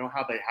him. They know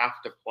how they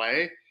have to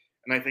play.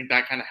 And I think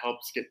that kind of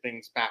helps get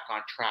things back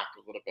on track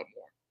a little bit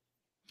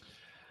more.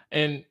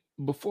 And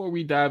before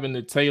we dive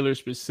into Taylor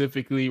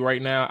specifically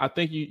right now, I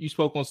think you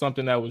spoke on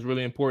something that was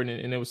really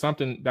important. And it was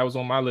something that was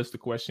on my list of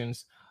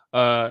questions.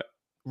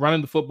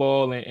 Running the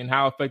football and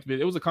how effective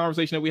it was a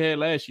conversation that we had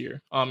last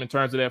year in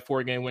terms of that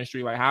 4-game win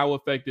streak. Like, how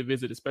effective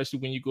is it, especially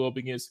when you go up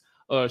against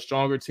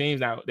stronger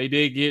teams? Now, they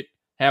did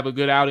have a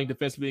good outing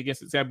defensively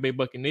against the Tampa Bay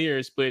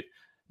Buccaneers, but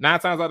 9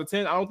 times out of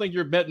 10, I don't think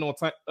you're betting on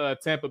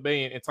Tampa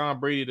Bay and Tom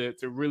Brady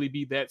to really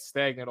be that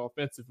stagnant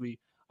offensively.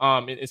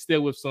 And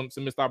still with some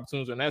missed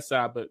opportunities on that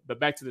side. But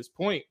back to this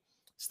point,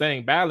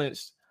 staying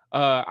balanced,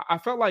 I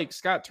felt like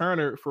Scott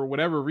Turner, for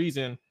whatever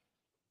reason,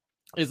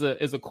 is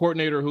a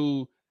coordinator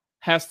who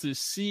has to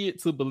see it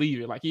to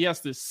believe it. Like, he has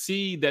to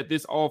see that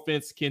this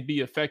offense can be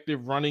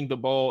effective running the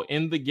ball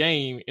in the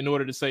game in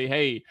order to say,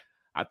 hey,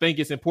 I think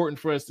it's important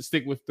for us to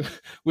stick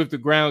with the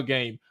ground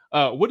game.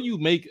 What do you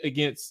make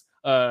against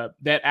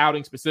that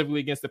outing specifically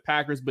against the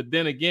Packers. But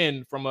then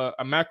again, from a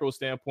macro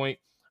standpoint,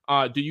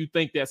 do you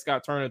think that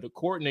Scott Turner, the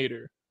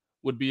coordinator,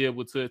 would be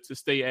able to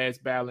stay as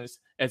balanced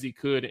as he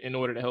could in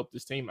order to help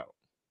this team out?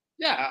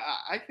 Yeah,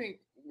 I think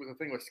the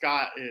thing with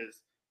Scott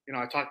is,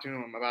 I talked to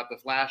him about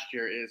this last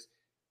year, is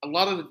a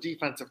lot of the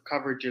defensive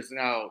coverages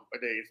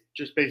nowadays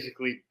just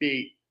basically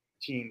bait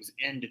teams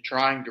into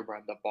trying to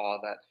run the ball,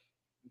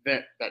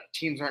 that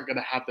teams aren't going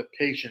to have the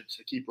patience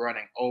to keep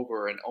running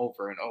over and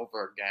over and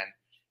over again.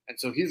 And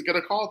so he's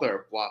going to call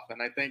their bluff,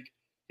 and I think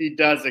he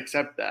does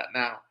accept that.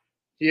 Now,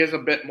 he is a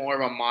bit more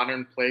of a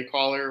modern play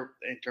caller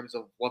in terms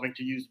of loving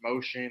to use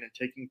motion and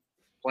taking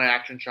play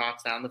action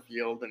shots down the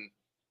field and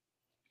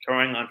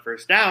throwing on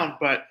first down.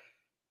 But,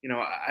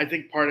 I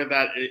think part of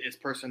that is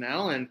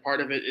personnel, and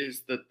part of it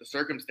is the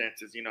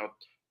circumstances.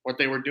 What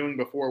they were doing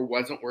before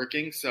wasn't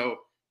working, so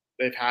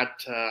they've had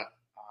to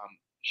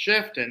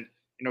shift. And,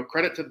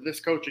 credit to this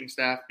coaching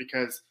staff,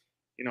 because,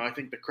 I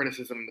think the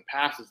criticism in the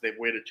past is they've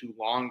waited too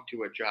long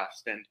to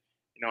adjust. And,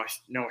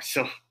 it's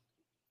still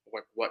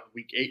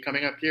week 8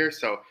 coming up here,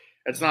 so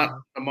it's not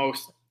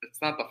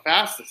the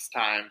fastest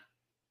time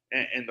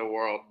in the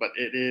world, but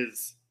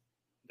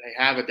they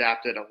have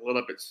adapted a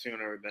little bit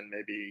sooner than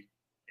maybe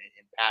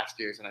in past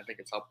years, and I think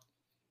it's helped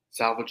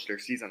salvage their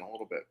season a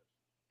little bit.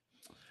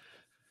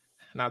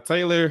 Now,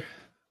 Taylor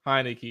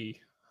Heinicke,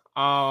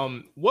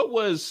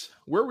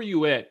 where were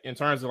you at in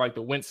terms of like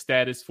the Wentz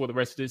status for the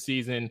rest of the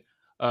season?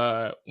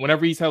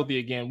 Whenever he's healthy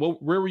again,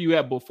 where were you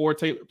at before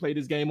Taylor played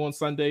his game on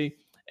Sunday?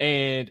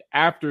 And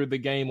after the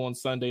game on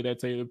Sunday that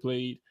Taylor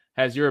played,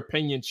 has your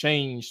opinion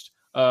changed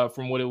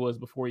from what it was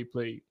before he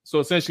played? So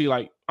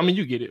essentially,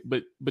 you get it,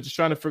 but just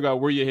trying to figure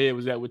out where your head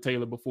was at with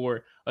Taylor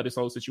before this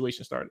whole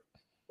situation started.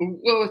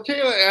 Well, with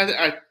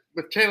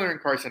Taylor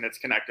and Carson, it's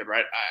connected,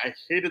 right? I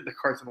hated the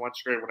Carson Wentz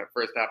trade when it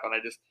first happened. I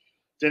just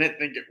didn't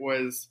think it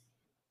was,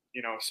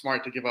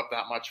 smart to give up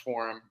that much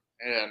for him,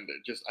 and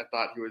I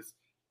thought he was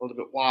a little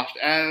bit washed.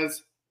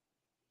 As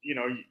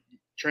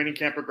training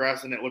camp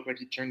progressed, and it looked like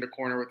he turned a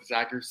corner with his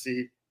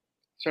accuracy,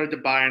 started to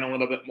buy in a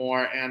little bit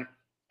more. And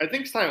I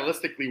think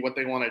stylistically what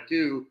they want to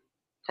do,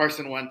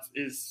 Carson Wentz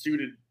is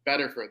suited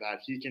better for that.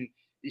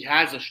 He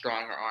has a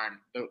stronger arm.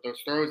 Those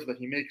throws that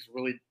he makes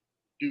really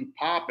do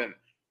pop. And,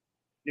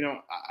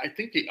 I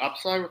think the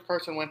upside with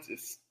Carson Wentz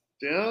is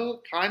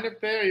still kind of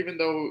there, even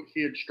though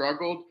he had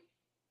struggled.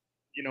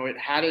 You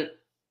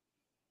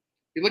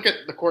look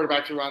at the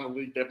quarterbacks around the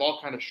league, they've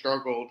all kind of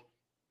struggled.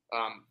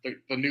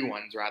 The new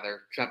ones,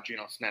 rather, except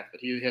Geno Smith, but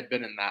he had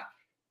been in that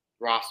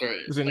roster.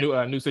 It's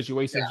new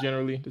situations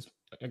generally.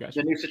 I got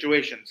you. The new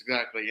situations,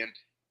 exactly. And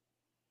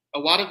a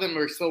lot of them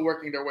are still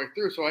working their way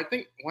through. So I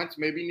think Wentz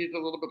maybe needed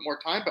a little bit more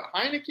time. But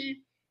Heinicke,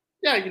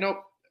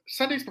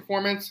 Sunday's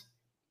performance,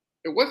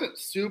 it wasn't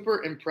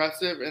super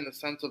impressive in the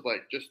sense of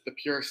just the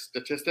pure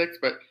statistics,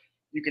 but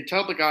you can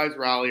tell the guys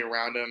rally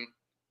around him.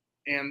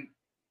 And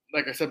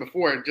like I said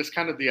before, just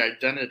kind of the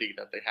identity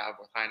that they have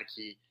with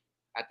Heinicke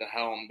at the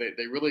helm.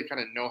 They really kind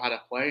of know how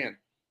to play, and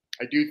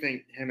I do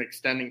think him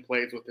extending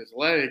plays with his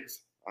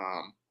legs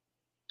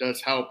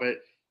does help it.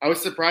 I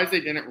was surprised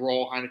they didn't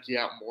roll Heinicke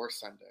out more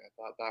Sunday.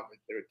 I thought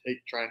they would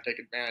try and take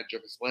advantage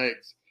of his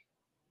legs,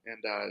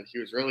 and he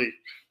was really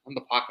in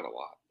the pocket a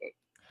lot. But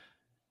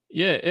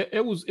yeah,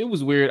 it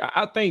was weird.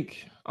 I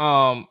think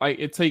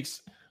it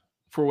takes,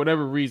 for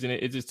whatever reason,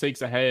 it just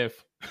takes a half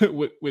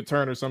with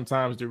Turner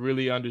sometimes to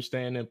really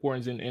understand the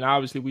importance. And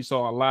obviously we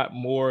saw a lot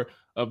more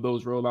of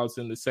those rollouts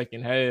in the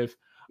second half.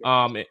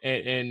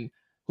 And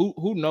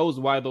who knows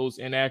why those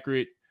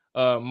inaccurate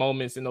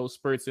moments and those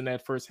spurts in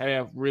that first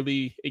half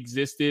really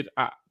existed.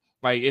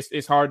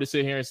 It's hard to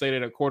sit here and say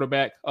that a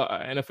quarterback,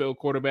 an NFL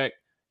quarterback,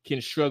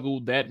 can struggle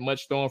that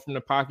much throwing from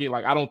the pocket.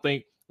 I don't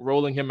think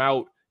rolling him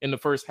out in the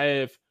first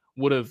half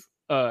would have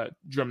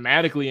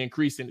dramatically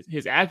increased in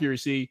his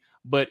accuracy,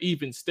 but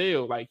even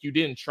still, you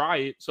didn't try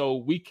it, so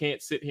we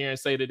can't sit here and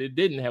say that it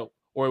didn't help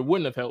or it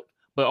wouldn't have helped.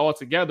 But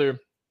altogether,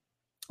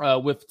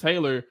 with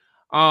Taylor,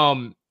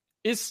 I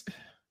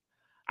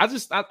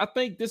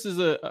think this is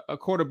a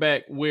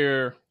quarterback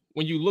where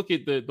when you look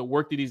at the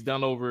work that he's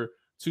done over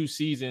 2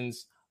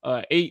 seasons,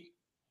 8,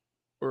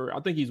 or I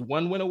think he's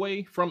 1 win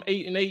away from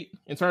 8-8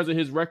 in terms of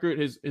his record,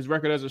 his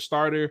record as a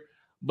starter.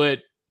 But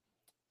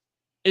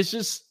it's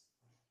just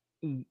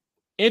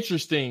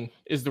interesting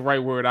is the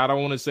right word. I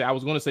was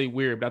going to say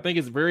weird, but I think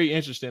it's very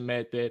interesting,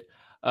 Matt, that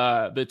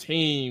the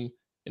team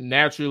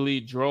naturally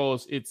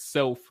draws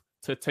itself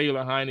to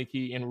Taylor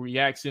Heinicke and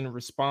reacts and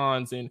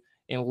responds and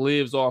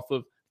lives off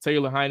of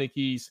Taylor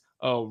Heinicke's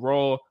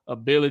raw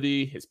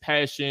ability, his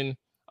passion,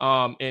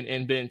 and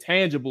the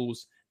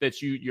intangibles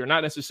that you're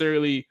not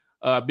necessarily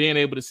being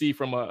able to see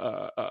from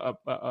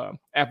a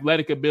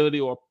athletic ability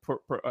or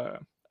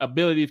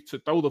ability to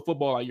throw the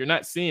football. You're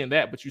not seeing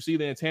that, but you see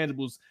the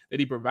intangibles that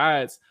he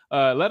provides.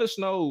 Let us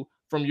know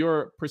from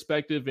your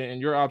perspective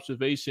and your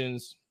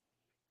observations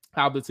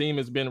how the team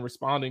has been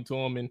responding to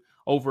him and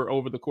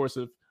over the course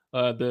of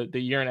the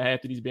year and a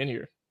half that he's been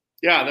here.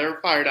 Yeah, they're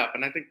fired up,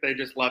 and I think they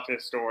just love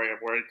his story of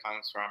where he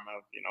comes from,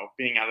 of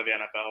being out of the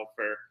NFL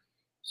for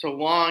so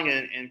long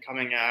in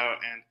coming out,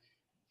 and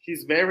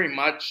he's very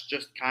much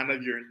just kind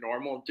of your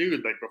normal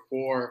dude. Like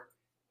before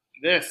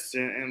this,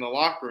 in the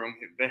locker room,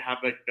 they have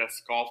like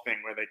this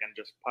golfing where they can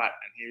just putt,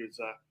 and he was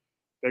a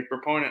big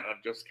proponent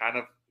of just kind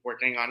of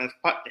working on his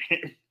putt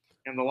game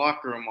in the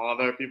locker room while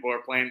other people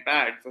are playing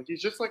bags. Like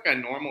he's just like a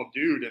normal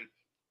dude, and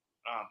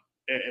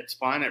it's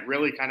fun. It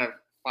really kind of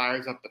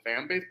fires up the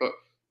fan base. But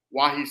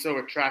why he's so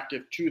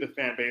attractive to the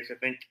fan base, I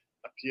think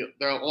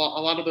there are a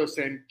lot of those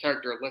same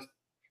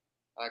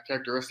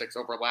characteristics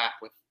overlap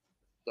with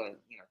the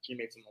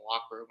teammates in the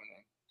locker room and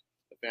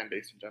the fan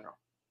base in general.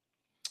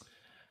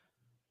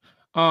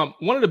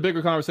 One of the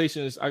bigger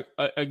conversations,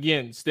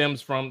 again,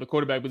 stems from the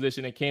quarterback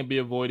position. It can't be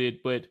avoided,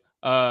 but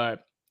I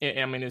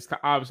mean, it's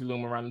obviously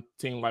looming around the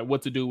team, like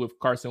what to do with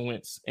Carson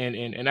Wentz,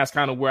 and that's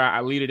kind of where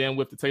I lead it in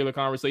with the Taylor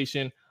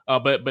conversation.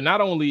 But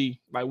not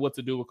only like what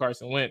to do with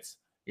Carson Wentz,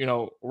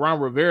 Ron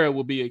Rivera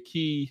will be a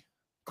key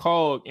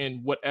cog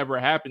in whatever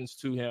happens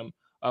to him,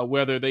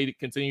 whether they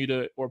continue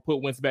to or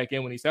put Wentz back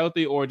in when he's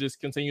healthy or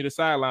just continue to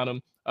sideline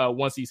him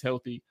once he's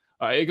healthy.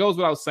 It goes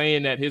without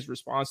saying that his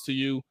response to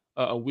you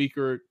a week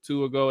or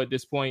two ago at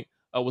this point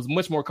was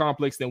much more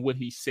complex than what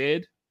he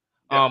said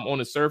on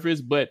the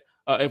surface. But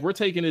if we're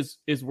taking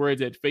his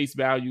words at face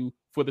value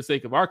for the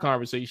sake of our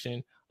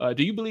conversation,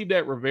 do you believe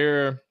that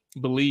Rivera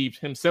believed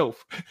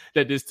himself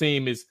that this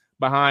team is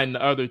behind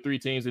the other three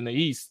teams in the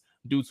East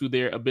due to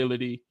their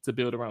ability to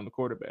build around the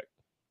quarterback?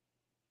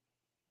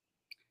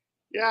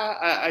 Yeah,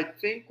 I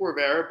think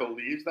Rivera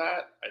believes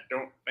that. I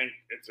don't think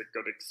it's a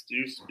good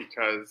excuse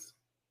because,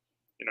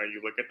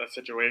 you look at the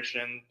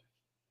situation,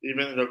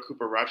 even though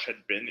Cooper Rush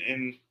had been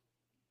in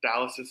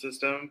Dallas'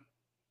 system,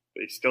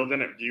 they still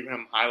didn't view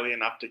him highly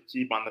enough to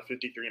keep on the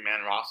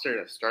 53-man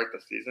roster to start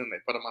the season. They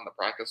put him on the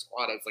practice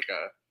squad as like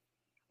a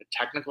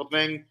technical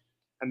thing.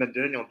 And then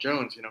Daniel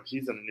Jones,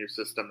 he's in a new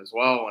system as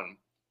well. And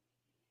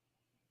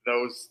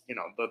those,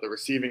 the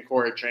receiving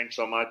core had changed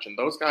so much. And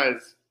those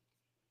guys,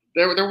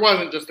 there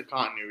wasn't just the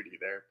continuity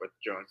there with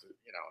Jones.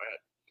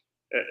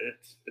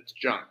 It's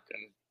junk.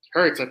 And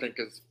Hurts, I think,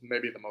 is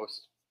maybe the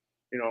most,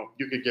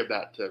 you could give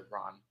that to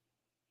Ron.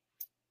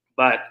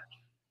 But,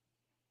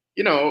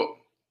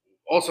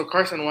 also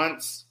Carson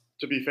Wentz,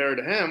 to be fair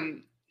to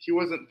him, he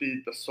wasn't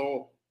the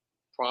sole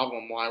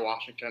problem why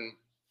Washington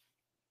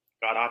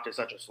got off to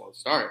such a slow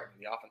start. I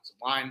mean, the offensive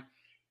line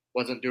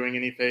wasn't doing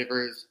any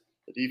favors.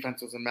 The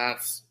defense was a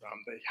mess.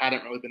 They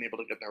hadn't really been able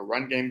to get their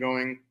run game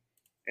going.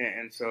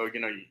 And so,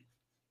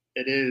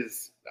 it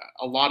is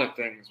a lot of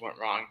things went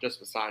wrong just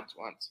besides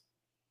Wentz.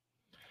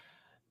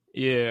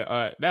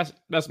 Yeah,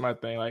 that's my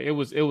thing. Like it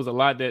was a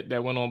lot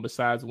that went on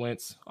besides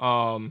Wentz.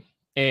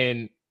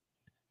 And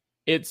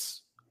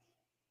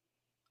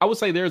I would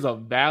say there's a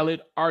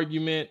valid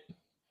argument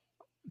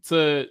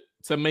to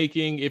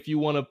making if you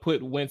want to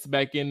put Wentz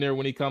back in there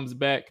when he comes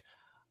back.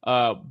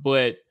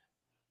 But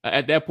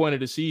at that point of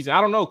the season,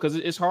 I don't know, because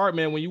it's hard,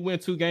 man. When you win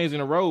 2 games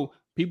in a row,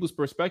 people's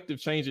perspective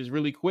changes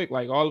really quick.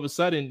 Like all of a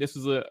sudden, this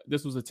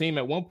was a team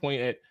at one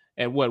point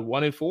at what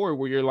 1-4,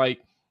 where you're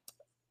like,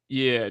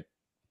 yeah,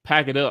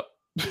 pack it up,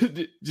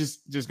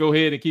 just go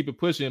ahead and keep it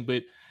pushing.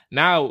 But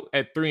now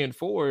at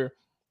 3-4,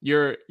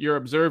 you're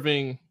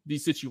observing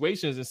these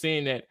situations and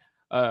seeing that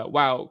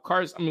while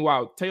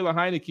Taylor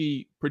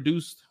Heineke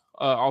produced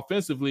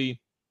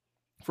offensively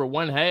for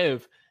one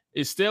half,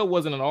 it still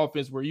wasn't an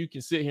offense where you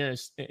can sit here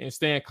and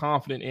stand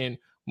confident in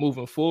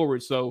moving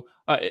forward. So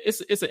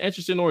it's an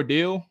interesting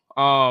ordeal.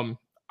 I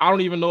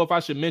don't even know if I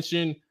should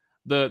mention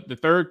the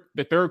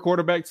third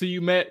quarterback to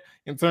you, Matt,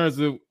 in terms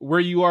of where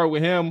you are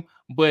with him,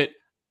 but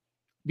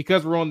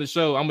because we're on the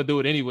show, I'm gonna do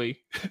it anyway.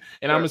 And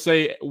sure. I'm gonna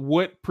say,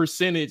 what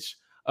percentage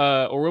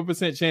or what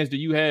percent chance do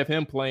you have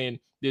him playing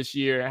this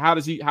year? How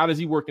does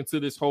he work into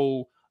this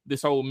whole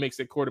mix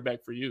at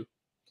quarterback for you?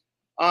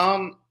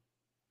 I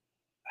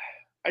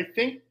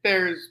think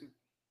I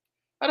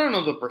don't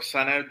know the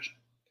percentage.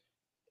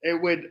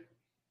 It would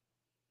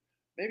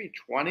maybe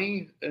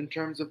 20 in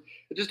terms of,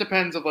 it just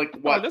depends of like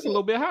what. Oh, that's a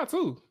little bit high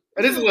too.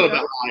 It is a little bit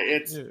high.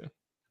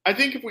 I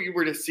think if we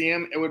were to see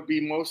him, it would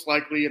be most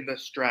likely in the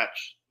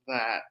stretch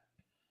that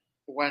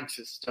Wentz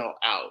is still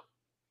out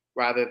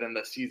rather than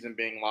the season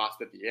being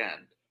lost at the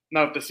end.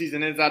 Now, if the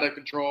season is out of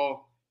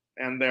control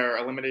and they're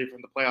eliminated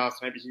from the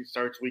playoffs, maybe he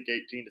starts week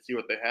 18 to see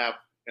what they have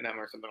in him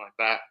or something like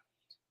that.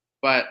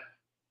 But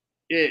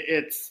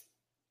it's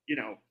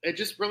it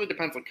just really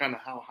depends on kind of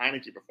how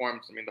Heineke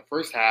performs. I mean, the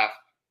first half,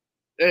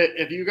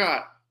 if you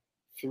got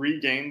 3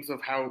 games of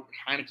how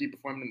Heineke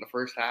performed in the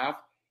first half,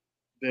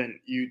 then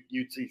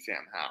you'd see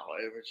Sam Howell.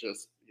 It was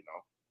just,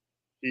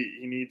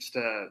 he needs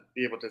to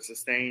be able to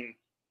sustain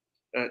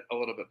a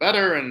little bit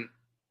better. And,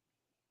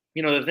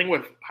 the thing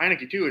with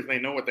Heineke, too, is they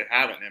know what they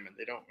have in him, and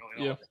they don't really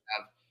know what they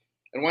have.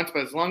 And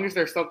but as long as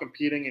they're still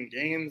competing in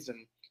games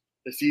and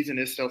the season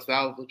is still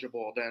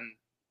salvageable, then,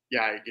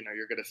 yeah,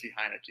 you're going to see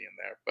Heineke in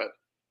there. But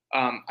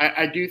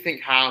I do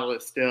think Howell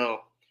is still,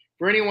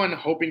 for anyone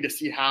hoping to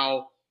see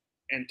Howell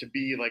and to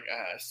be like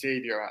a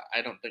savior,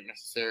 I don't think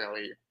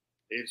necessarily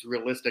is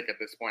realistic at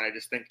this point. I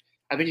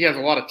think he has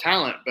a lot of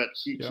talent, but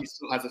he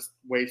still has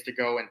ways to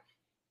go. And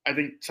I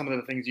think some of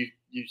the things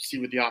you see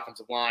with the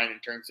offensive line in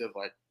terms of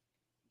like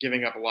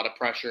giving up a lot of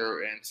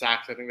pressure and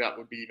sacks, I think that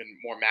would be even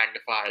more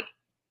magnified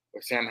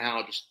with Sam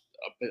Howell just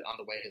a bit on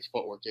the way his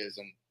footwork is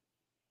and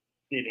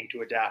needing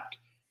to adapt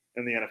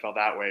in the NFL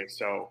that way.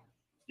 So,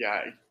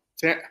 yeah,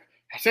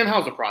 Sam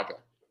Howell's a project.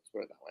 Let's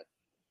put it that way.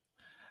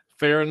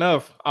 Fair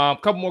enough.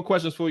 Couple more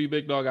questions for you,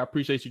 Big Dog. I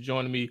appreciate you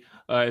joining me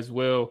as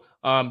well.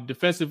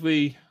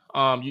 Defensively,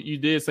 you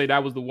did say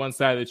that was the one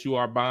side that you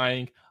are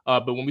buying.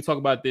 But when we talk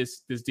about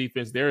this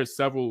defense, there are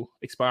several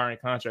expiring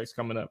contracts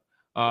coming up.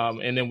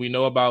 And then we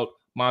know about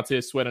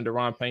Montez Sweat and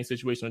Deron Payne's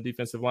situation on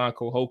defensive line.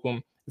 Cole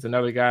Holcomb is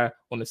another guy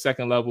on the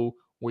second level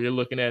where you're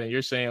looking at and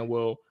you're saying,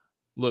 well,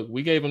 look,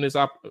 we gave him this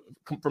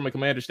from a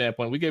commander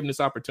standpoint. We gave him this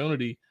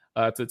opportunity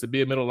to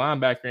be a middle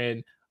linebacker.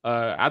 And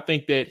I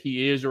think that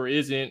he is or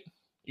isn't,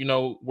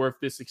 worth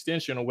this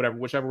extension or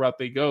whichever route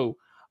they go.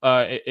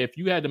 If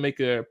you had to make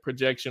a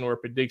projection or a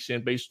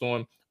prediction based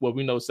on what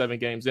we know 7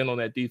 games in on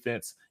that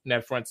defense in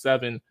that front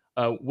 7,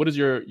 what is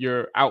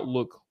your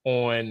outlook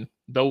on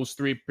those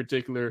 3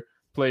 particular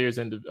players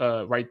and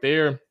right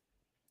there?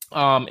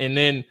 And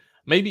then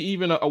maybe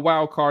even a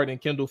wild card in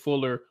Kendall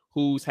Fuller,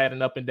 who's had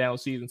an up and down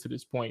season to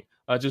this point.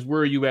 Just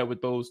where are you at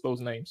with those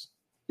names?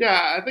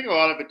 Yeah, I think a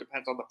lot of it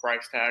depends on the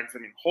price tags. I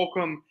mean,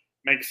 Holcomb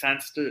makes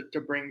sense to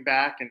bring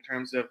back in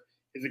terms of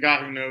he's a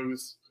guy who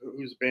knows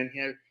who's been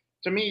here.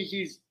 To me,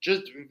 he's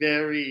just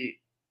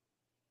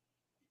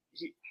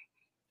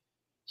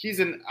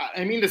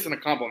I mean this in a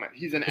compliment.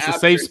 It's a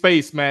safe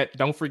space, Matt.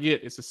 Don't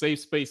forget, it's a safe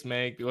space,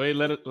 man. Go ahead,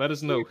 let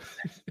us know.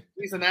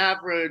 He's an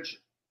average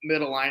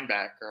middle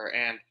linebacker,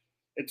 and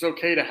it's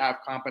okay to have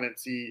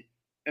competency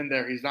in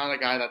there. He's not a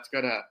guy that's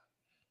gonna,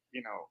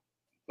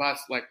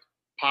 bust like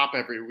pop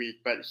every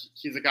week, but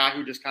he's a guy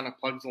who just kind of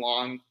plugs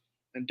along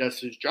and does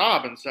his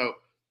job. And so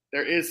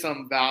there is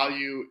some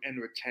value in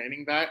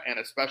retaining that, and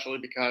especially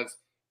because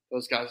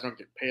those guys don't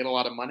get paid a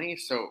lot of money.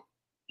 So,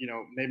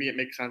 maybe it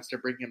makes sense to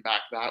bring him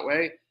back that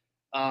way.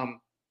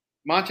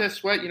 Montez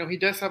Sweat, he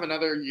does have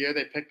another year.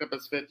 They picked up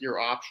his 5th-year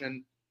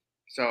option.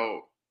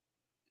 So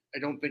I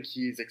don't think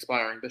he's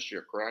expiring this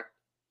year, correct?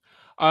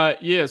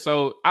 Yeah.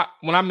 So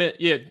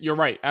you're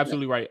right.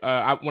 Absolutely right.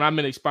 When I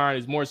meant expiring,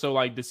 is more so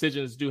like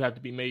decisions do have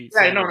to be made.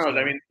 Yeah, no.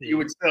 I mean, you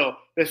would still.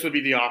 This would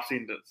be the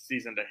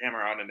off-season to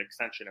hammer out an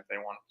extension if they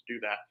wanted to do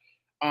that.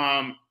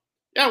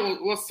 Yeah,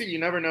 we'll see. You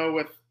never know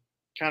with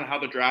kind of how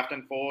the draft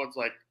unfolds.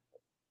 Like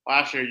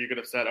last year, you could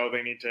have said, "Oh,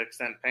 they need to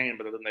extend Payne,"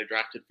 but then they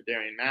drafted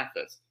Darian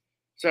Mathis.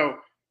 So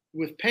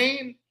with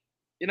Payne,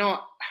 it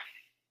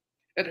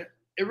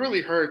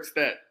really hurts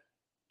that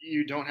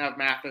you don't have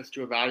Mathis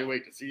to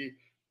evaluate to see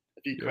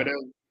if he could have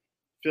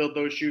filled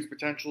those shoes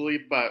potentially.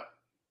 But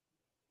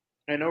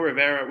I know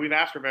Rivera, we've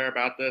asked Rivera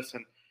about this,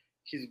 and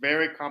he's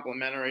very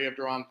complimentary of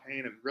Deron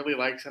Payne and really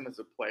likes him as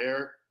a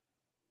player.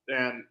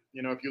 And,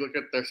 if you look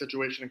at their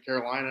situation in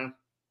Carolina,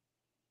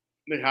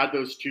 they had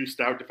those 2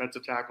 star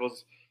defensive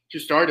tackles,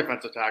 Star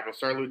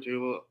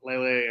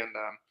Lutulele and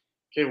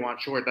K'Wan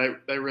Short.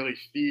 They really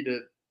feeded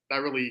 –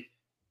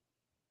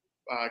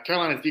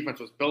 Carolina's defense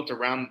was built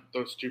around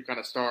those 2 kind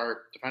of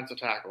star defensive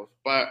tackles.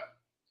 But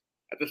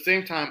at the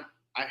same time,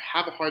 I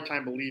have a hard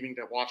time believing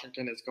that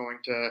Washington is going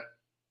to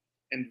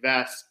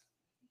invest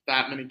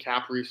that many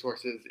cap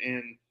resources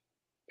in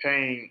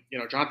paying.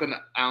 Jonathan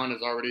Allen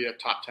is already a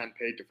top 10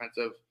 paid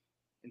defensive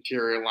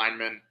interior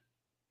lineman.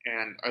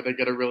 And are they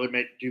going to really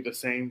do the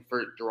same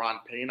for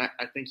Deron Payne?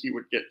 I think he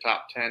would get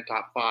top 10,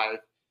 top 5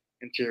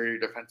 interior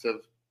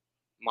defensive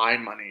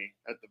line money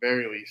at the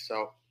very least.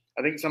 So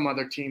I think some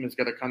other team is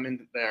going to come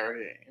in there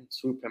and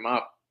swoop him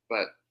up.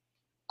 But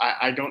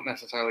I don't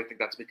necessarily think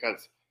that's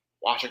because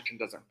Washington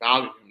doesn't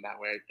value him that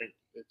way. I think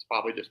it's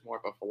probably just more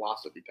of a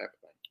philosophy type of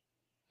thing.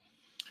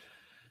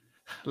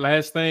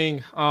 Last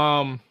thing,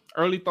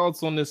 early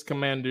thoughts on this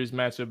Commanders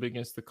matchup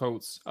against the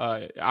Colts.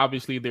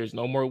 Obviously, there's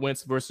no more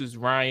Wentz versus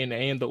Ryan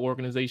and the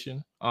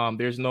organization.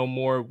 There's no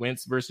more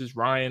Wentz versus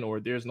Ryan, or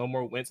there's no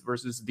more Wentz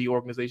versus the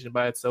organization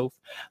by itself.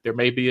 There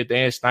may be a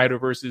Dan Snyder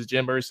versus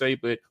Jim Irsay,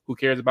 but who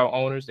cares about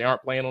owners? They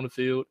aren't playing on the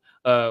field.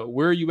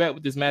 Where are you at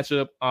with this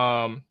matchup?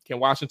 Can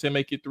Washington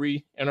make it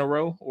 3 in a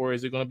row, or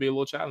is it going to be a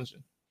little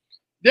challenging?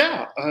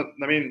 Yeah,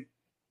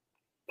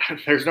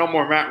 there's no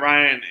more Matt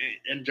Ryan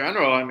in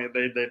general. I mean,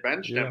 they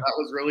benched him. That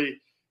was really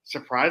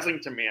surprising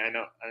to me.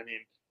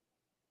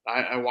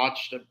 I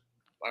watched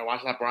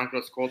that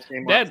Broncos Colts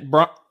game.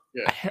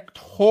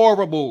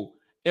 Horrible.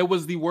 It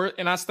was the worst,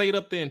 and I stayed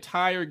up the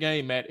entire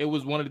game, Matt. It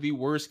was one of the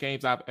worst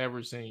games I've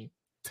ever seen.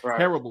 Right.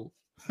 Terrible.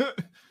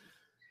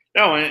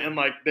 No, and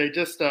they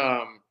just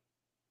sorry,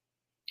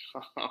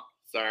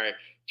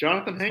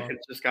 Jonathan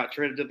Hankins just got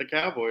traded to the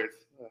Cowboys.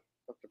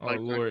 Oh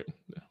Lord,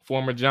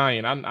 former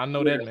Giant. I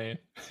know that man.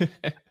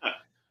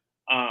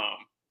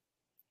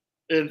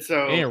 And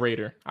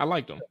Raider. I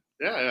liked them.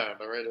 Yeah,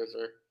 the Raiders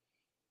are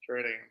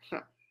trading.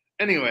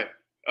 Anyway,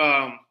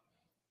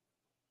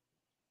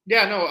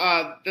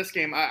 this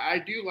game, I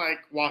do like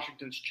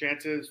Washington's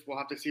chances. We'll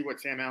have to see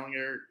what Sam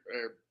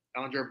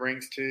Ellinger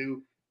brings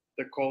to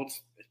the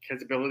Colts,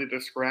 his ability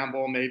to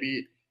scramble.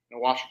 Maybe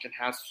Washington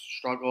has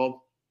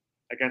struggled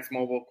against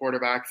mobile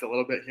quarterbacks a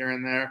little bit here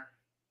and there.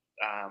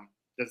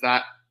 Does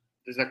that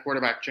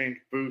quarterback change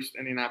boost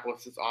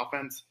Indianapolis's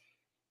offense?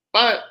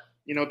 But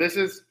this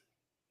is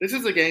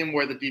a game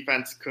where the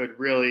defense could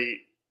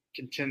really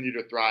continue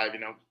to thrive.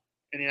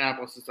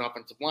 Indianapolis's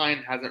offensive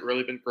line hasn't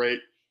really been great.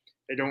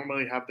 They don't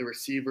really have the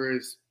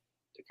receivers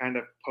to kind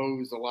of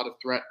pose a lot of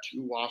threat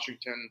to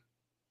Washington.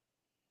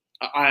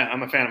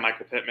 I'm a fan of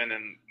Michael Pittman,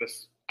 and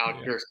this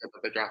Alec Pierce that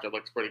they drafted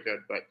looks pretty good,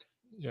 but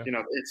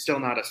it's still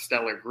not a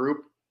stellar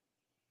group.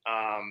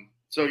 I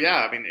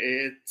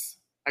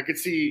could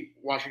see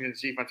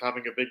Washington's defense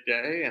having a big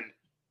day, and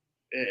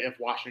if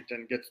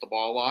Washington gets the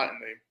ball a lot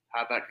and they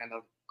have that kind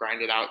of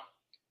grinded out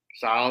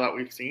style that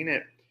we've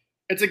seen,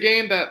 it's a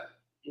game that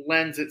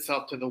lends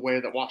itself to the way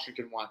that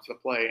Washington wants to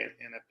play,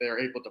 and if they're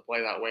able to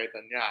play that way,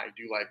 then I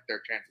do like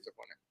their chances of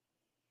winning.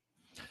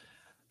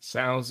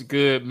 Sounds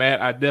good,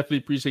 Matt. I definitely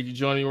appreciate you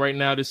joining me right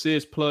now. This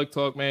is Plug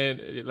Talk, man.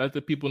 Let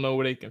the people know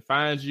where they can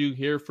find you,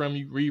 hear from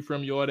you, read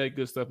from you, all that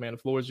good stuff, man. The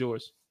floor is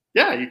yours.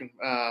 Yeah, you can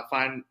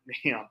find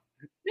me on.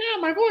 Yeah,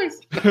 my voice.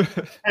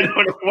 I don't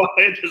know why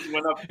it just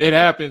went up. It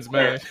happens,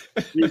 man.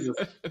 Jesus.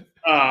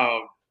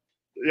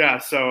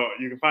 So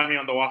you can find me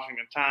on the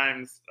Washington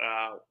Times,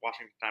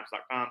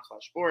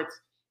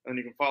 WashingtonTimes.com/sports. And then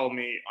you can follow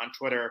me on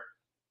Twitter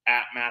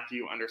at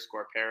Matthew_Paras,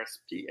 Paras.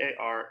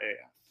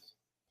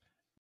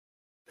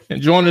 And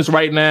joining us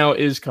right now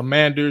is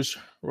Commanders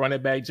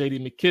running back JD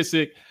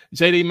McKissic.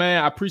 JD,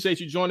 man, I appreciate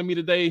you joining me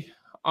today.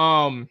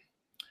 All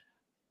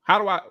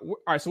right,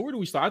 so where do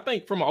we start? I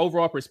think from an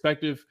overall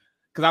perspective,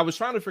 because I was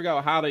trying to figure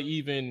out how to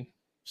even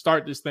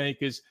start this thing,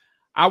 because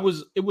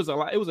it was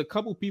a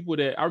couple people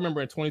that I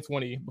remember in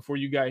 2020 before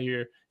you got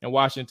here in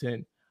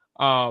Washington.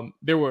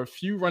 There were a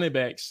few running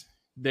backs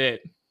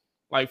that,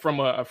 like, from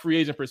a free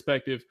agent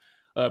perspective,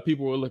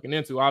 people were looking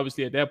into.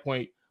 Obviously, at that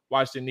point,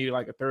 Washington needed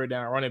like a third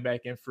down running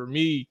back. And for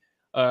me,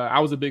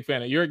 I was a big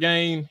fan of your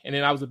game, and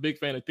then I was a big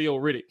fan of Theo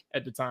Riddick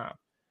at the time.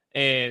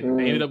 And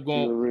they ended up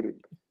going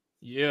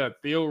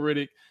Theo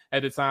Riddick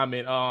at the time.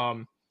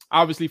 And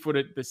obviously for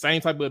the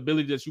same type of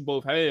ability that you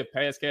both have,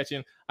 pass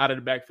catching out of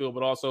the backfield,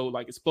 but also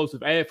like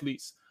explosive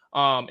athletes.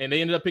 And they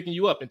ended up picking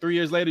you up. And 3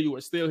 years later, you were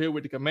still here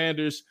with the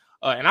Commanders.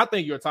 And I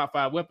think you're a top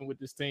 5 weapon with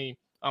this team.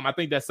 I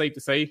think that's safe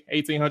to say.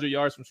 1,800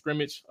 yards from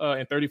scrimmage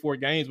in 34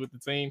 games with the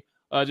team.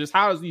 Just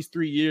how has these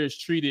 3 years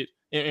treated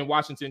in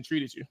Washington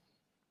treated you?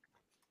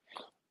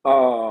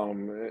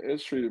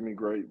 It's treated me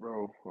great,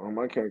 bro.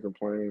 I can't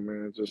complain,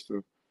 man. Just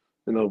to,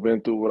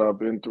 been through what I've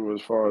been through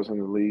as far as in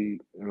the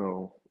league.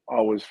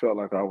 Always felt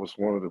like I was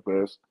one of the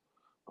best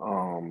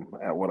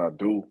at what I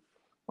do.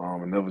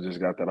 And never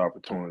just got that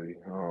opportunity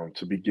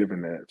to be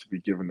given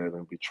that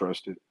and be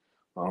trusted.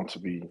 To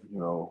be,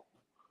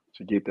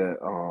 to get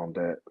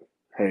that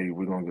hey,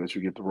 we're gonna let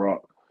you get the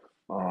rock.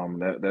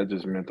 That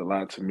just meant a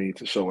lot to me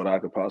to show what I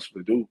could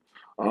possibly do.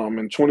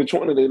 In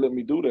 2020, they let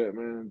me do that,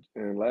 man,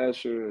 and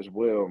last year as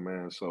well,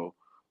 man. So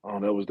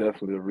that was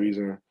definitely a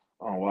reason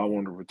why I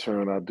wanted to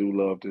return. I do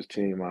love this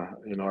team. I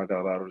got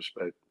a lot of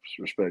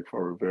respect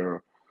for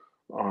Rivera,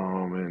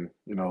 and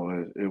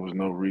it was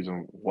no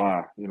reason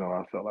why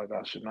I felt like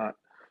I should not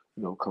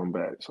come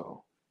back.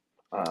 So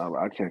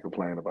I can't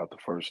complain about the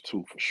first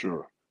 2 for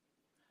sure.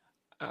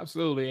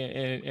 Absolutely,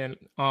 and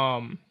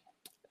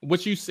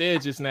what you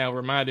said just now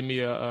reminded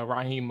me of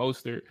Raheem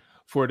Mostert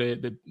for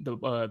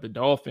the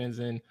Dolphins,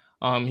 and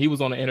he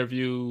was on an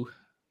interview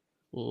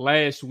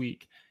last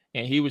week,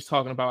 and he was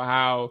talking about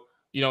how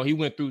he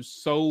went through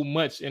so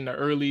much in the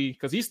early,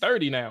 because he's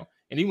 30 now,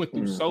 and he went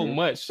through so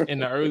much in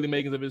the early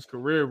makings of his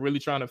career, really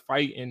trying to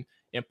fight and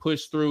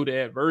push through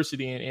the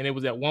adversity, and it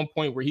was at one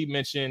point where he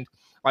mentioned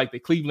like the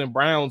Cleveland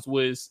Browns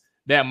was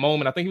that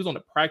moment. I think he was on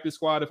the practice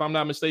squad, if I'm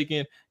not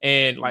mistaken,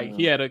 and like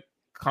he had a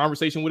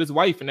conversation with his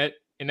wife, and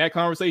that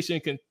conversation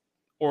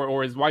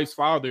or his wife's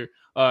father,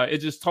 it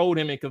just told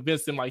him and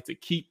convinced him like to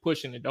keep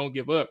pushing and don't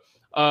give up.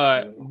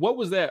 What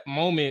was that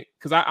moment?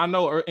 Because I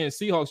know in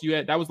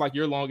Seahawks that was like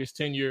your longest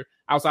tenure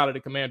outside of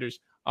the Commanders.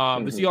 The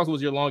Seahawks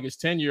was your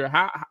longest tenure.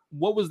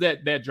 What was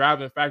that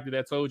driving factor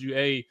that told you,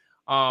 hey,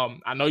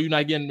 I know you're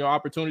not getting your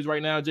opportunities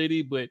right now,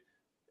 JD, but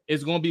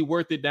it's going to be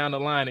worth it down the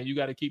line, and you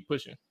got to keep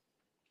pushing?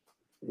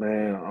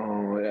 Man,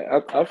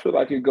 I feel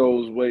like it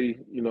goes way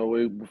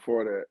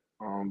before that.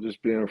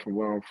 Just being from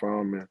where I'm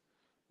from,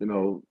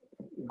 and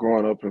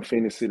growing up in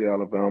Phoenix City,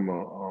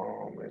 Alabama,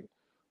 and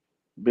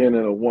being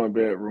in a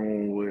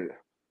 1-bedroom with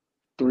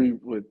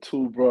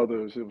 2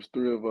 brothers. It was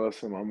 3 of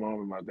us and my mom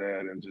and my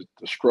dad, and just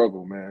the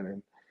struggle, man,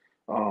 and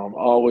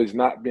always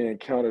not being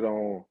counted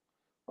on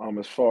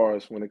as far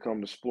as when it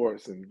comes to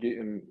sports, and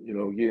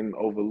getting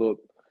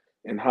overlooked.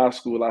 In high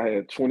school, I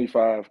had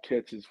 25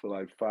 catches for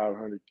like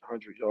 500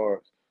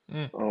 yards,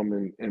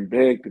 and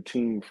begged the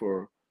team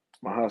for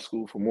my high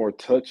school for more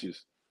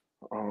touches.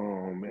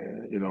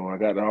 And I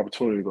got the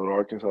opportunity to go to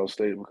Arkansas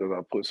State because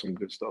I put some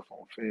good stuff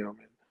on film,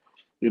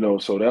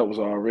 and so that was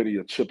already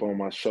a chip on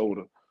my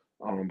shoulder,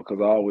 because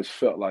I always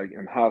felt like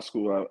in high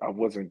school I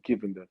wasn't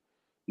given the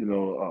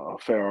a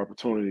fair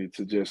opportunity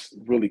to just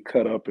really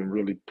cut up and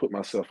really put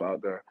myself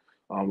out there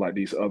like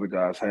these other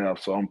guys have.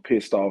 So I'm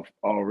pissed off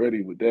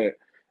already with that.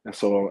 And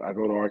so I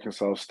go to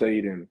Arkansas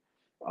State and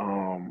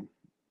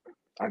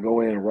I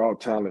go in raw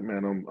talent,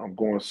 man. I'm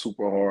going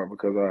super hard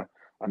because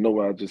I know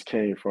where I just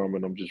came from,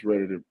 and I'm just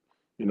ready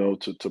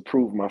to, to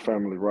prove my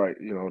family right.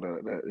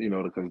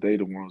 That because they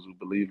the ones who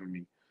believe in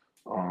me.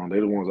 They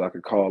the ones I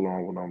could call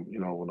on when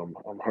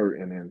I'm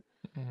hurting,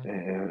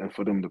 and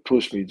for them to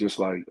push me just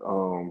like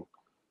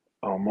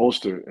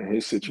Mostert in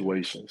his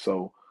situation.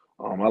 So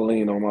I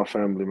leaned on my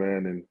family,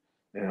 man,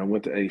 and I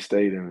went to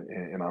A-State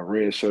and I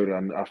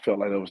redshirted. I felt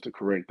like that was the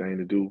correct thing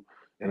to do.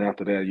 And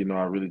after that,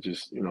 I really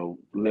just,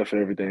 left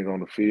everything on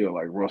the field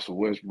like Russell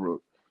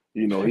Westbrook.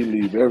 He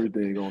leave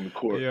everything on the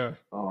court. Yeah.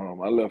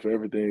 I left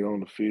everything on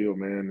the field,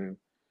 man,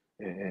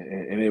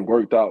 and it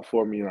worked out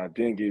for me. And I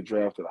didn't get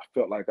drafted. I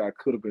felt like I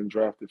could have been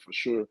drafted for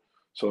sure.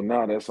 So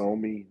now that's on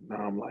me.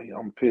 Now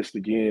I'm pissed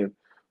again.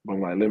 But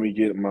I'm like, let me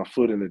get my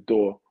foot in the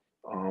door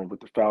with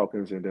the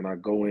Falcons, and then I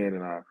go in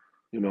and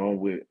I'm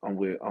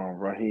with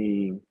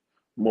Raheem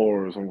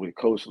Morris. I'm with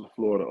Coach of the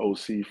Florida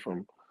OC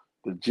from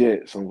the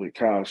Jets. I'm with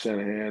Kyle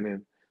Shanahan,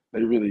 and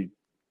they really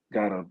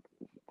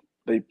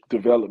they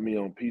developed me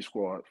on P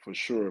Squad for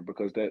sure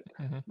because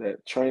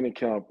that training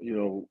camp,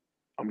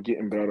 I'm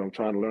getting better. I'm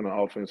trying to learn the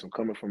offense. I'm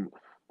coming from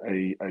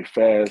a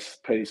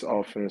fast-paced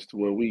offense to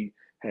where we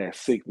had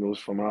signals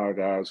from our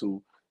guys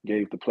who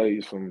gave the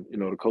plays from,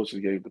 the coaches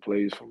gave the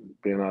plays from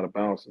being out of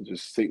bounds and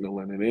just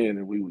signaling it in,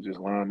 and we would just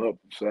line up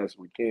as fast as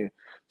we can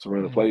to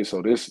run the play. So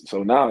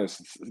now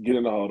it's get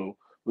in the huddle,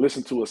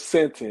 listen to a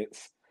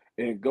sentence,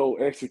 and go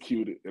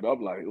execute it. And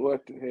I'm like,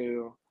 what the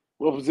hell?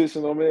 What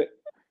position I'm at?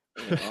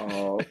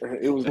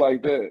 It was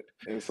like that.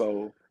 And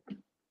so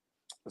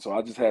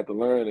I just had to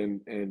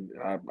learn, and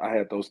I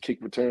had those kick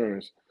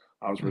returns.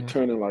 I was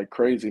returning like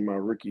crazy my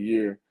rookie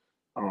year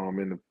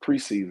in the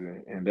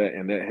preseason, and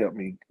that helped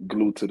me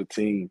glue to the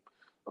team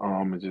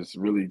and just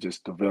really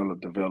just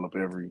develop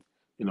every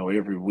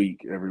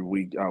week. Every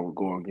week I would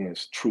go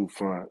against True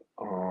Front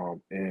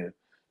and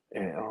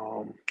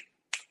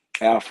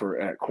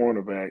Alfred at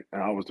cornerback,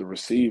 and I was the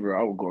receiver.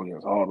 I would go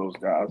against all those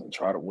guys and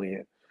try to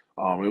win.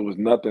 It was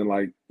nothing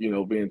like,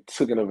 being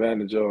taken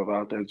advantage of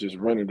out there just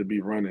running to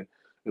be running.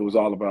 It was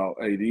all about,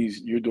 hey,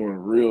 you're doing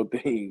real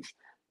things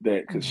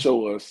that could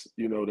show us,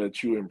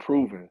 that you're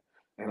improving.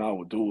 And I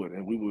would do it.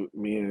 And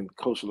me and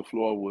Coach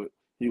LaFleur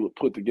he would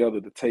put together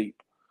the tape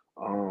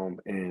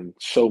and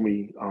show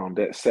me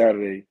that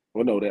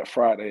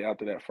Friday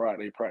after that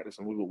Friday practice,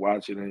 and we would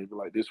watch it and he'd be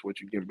like, this is what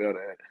you're getting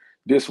better at.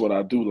 This is what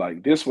I do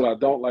like. This is what I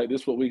don't like.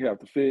 This is what we have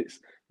to fix.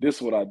 This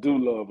is what I do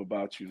love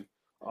about you.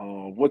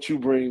 What you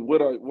bring,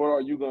 what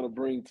are you going to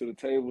bring to the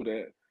table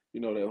that,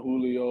 that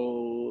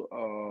Julio,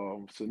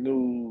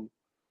 Sanu,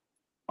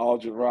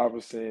 Aldridge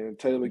Robinson,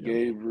 Taylor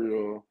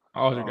Gabriel.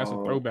 Aldridge, that's a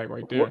throwback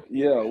right there.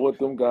 What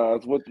them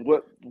guys, what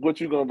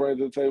you going to bring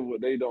to the table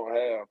what they don't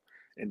have.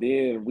 And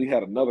then we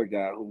had another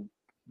guy who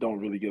don't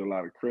really get a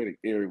lot of credit,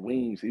 Eric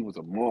Weems. He was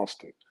a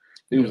monster.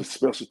 He was a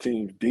special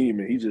teams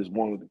demon. He just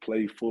wanted to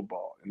play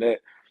football. And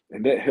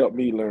that helped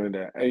me learn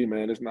that, hey,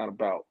 man, it's not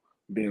about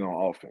being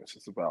on offense.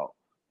 It's about,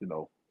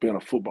 being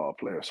a football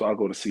player. So I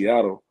go to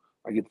Seattle.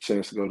 I get the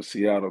chance to go to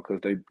Seattle because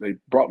they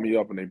brought me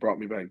up and they brought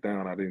me back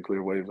down. I didn't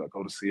clear waves. I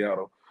go to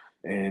Seattle.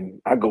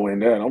 And I go in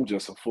there and I'm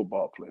just a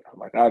football player.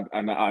 Like I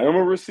am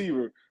a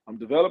receiver. I'm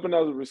developing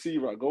as a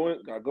receiver. I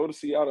go to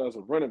Seattle as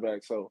a running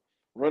back. So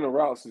running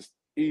routes is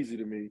easy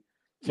to me.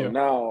 So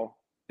now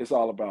it's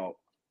all about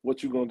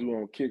what you're gonna do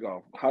on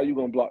kickoff, how you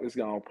gonna block this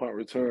guy on punt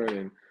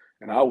return,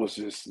 and I was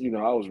just,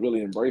 I was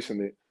really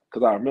embracing it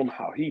because I remember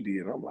how he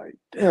did. I'm like,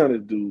 damn,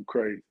 this dude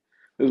crazy.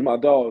 This is my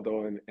dog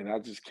though, and I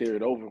just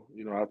carried over.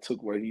 I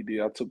took what he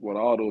did, I took what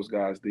all those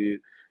guys did,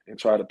 and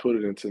tried to put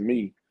it into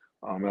me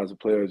as a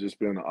player, just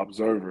being an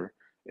observer,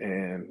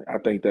 and I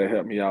think that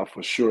helped me out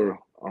for sure.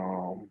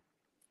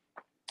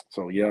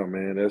 So yeah,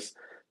 man,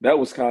 that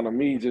was kind of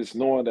me, just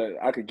knowing that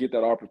I could get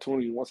that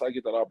opportunity. Once I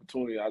get that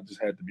opportunity, I just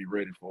had to be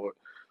ready for it.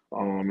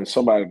 And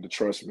somebody to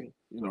trust me,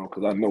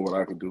 because I know what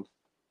I could do.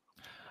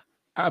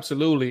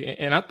 Absolutely.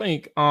 And I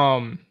think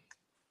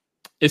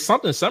it's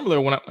something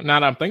similar now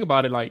that I'm thinking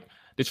about it, like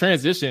the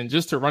transition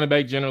just to running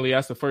back generally,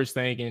 that's the first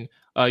thing.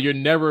 And you're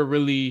never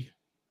really,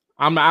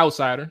 I'm the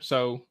outsider,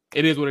 so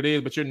it is what it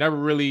is, but you're never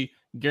really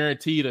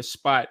guaranteed a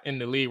spot in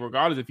the league,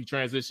 regardless if you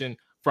transition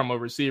from a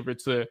receiver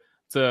to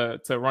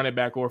running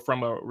back or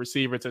from a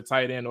receiver to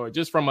tight end or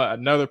just from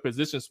another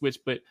position switch.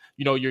 But,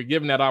 you're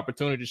given that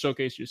opportunity to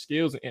showcase your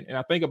skills. And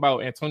I think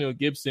about Antonio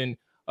Gibson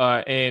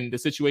and the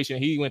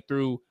situation he went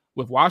through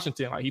with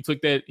Washington. Like he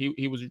took that,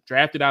 he was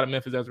drafted out of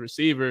Memphis as a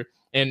receiver.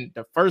 And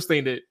the first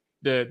thing that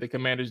the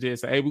Commanders did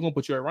say, hey, we're going to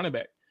put you at running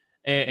back.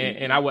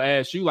 And I would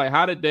ask you, like,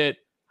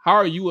 how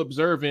are you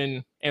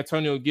observing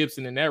Antonio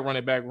Gibson in that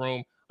running back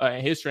room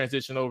and his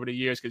transition over the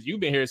years? Because you've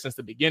been here since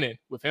the beginning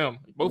with him.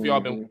 Both y'all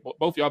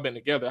been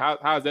together.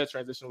 How's that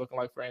transition looking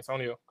like for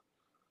Antonio?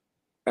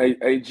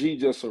 AG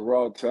just a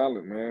raw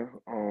talent, man.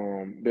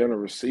 Being a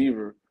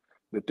receiver,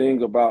 the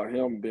thing about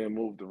him being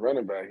moved to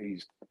running back,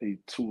 he's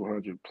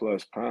 200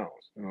 plus pounds,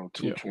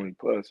 220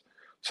 plus.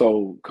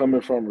 So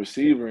coming from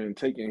receiver and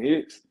taking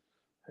hits,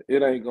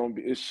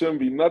 it shouldn't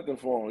be nothing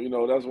for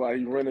him. That's why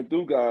he running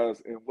through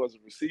guys and was a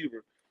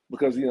receiver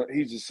because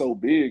he's just so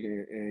big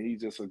and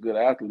he's just a good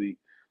athlete.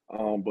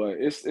 But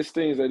it's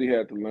things that he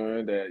had to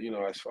learn that,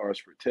 as far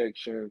as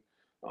protection,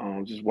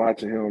 just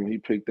watching him, he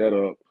picked that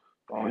up.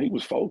 He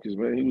was focused,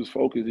 man. He was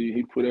focused.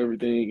 He put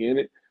everything in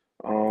it.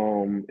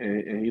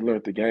 And he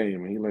learned the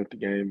game. And he learned the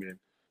game. And,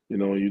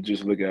 you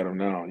just look at him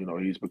now,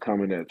 he's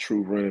becoming that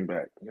true running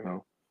back,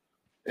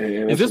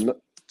 And Is this? Oh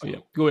yeah,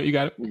 go ahead. You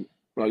got it.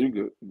 No, you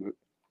good. Good.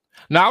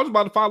 Now I was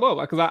about to follow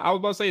up because I was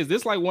about to say, is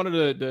this like one of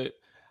the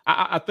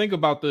I think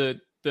about the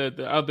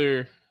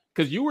other,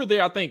 because you were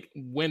there, I think,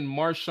 when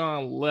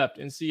Marshawn left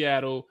in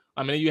Seattle.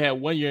 I mean, you had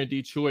 1 year in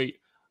Detroit.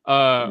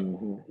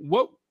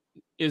 What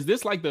is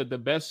this like the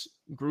best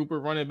group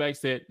of running backs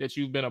that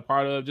you've been a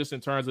part of, just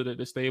in terms of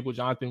the stable?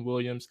 Jonathan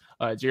Williams,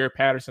 Jared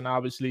Patterson,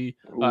 obviously,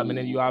 and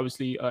then you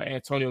obviously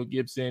Antonio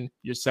Gibson,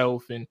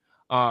 yourself, and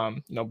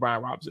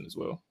Brian Robinson as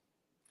well.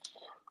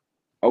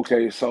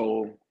 Okay,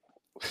 so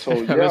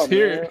yeah, Let's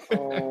hear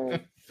man.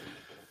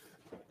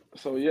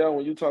 So yeah,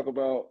 when you talk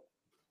about,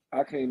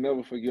 I can't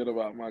never forget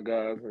about my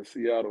guys in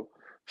Seattle.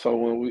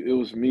 So it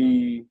was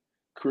me,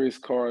 Chris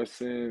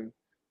Carson,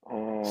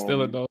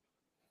 Still a dog.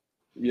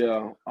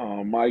 yeah,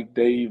 Mike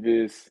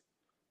Davis,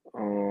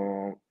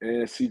 and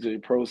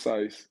CJ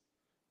Procise.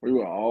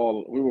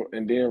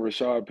 And then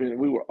Rashad Penny.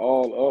 We were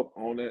all up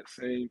on that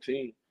same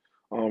team.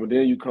 And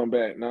then you come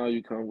back. Now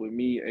you come with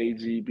me,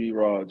 AG, B.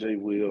 Rod, J.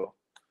 Will,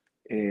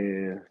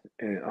 and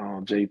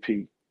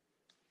JP.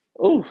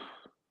 Ooh.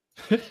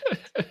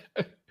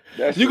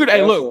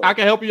 I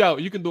can help you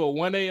out. You can do a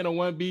 1A and a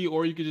 1B,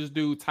 or you can just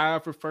do tie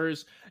for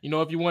first.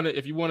 If you want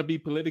to be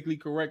politically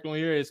correct on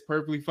here, it's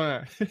perfectly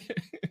fine.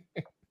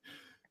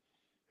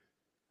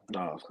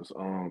 No, because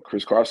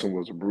Chris Carson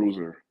was a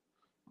bruiser.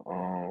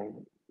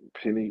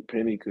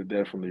 Penny could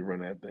definitely run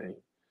that thing.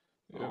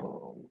 Yeah.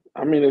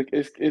 I mean,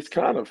 it's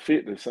kind of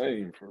fit the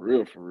same for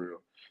real.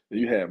 Then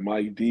you had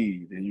Mike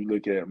D. Then you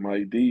look at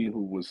Mike D,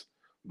 who was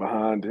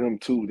behind him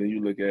too. Then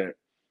you look at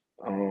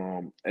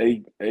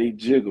A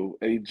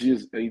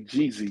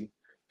Jeezy.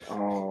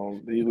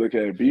 Then you look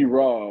at B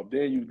Rob.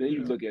 Then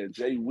you look at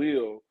J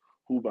Will,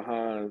 who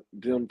behind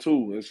them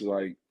too. It's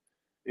like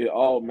it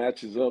all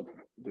matches up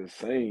the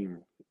same,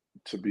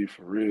 to be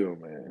for real,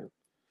 man.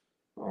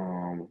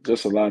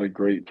 Just a lot of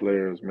great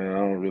players, man. I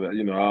don't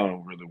really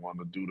want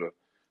to do the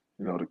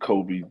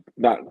Kobe,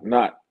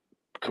 not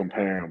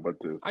comparing, but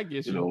I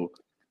guess you.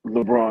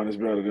 LeBron is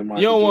better than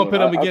Michael You don't want to put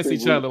Jordan. them against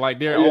each other. Like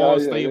they're all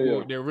stable.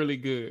 Yeah. They're really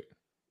good.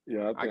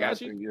 Yeah, I got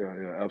you.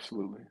 Yeah,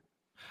 absolutely.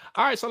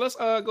 All right, so let's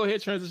go ahead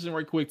and transition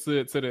right quick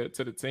to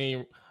the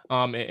team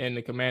and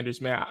the Commanders,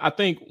 man. I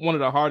think one of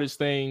the hardest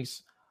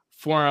things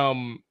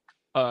from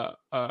a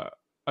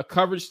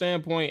coverage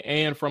standpoint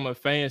and from a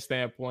fan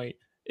standpoint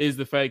is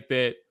the fact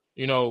that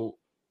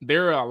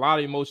there are a lot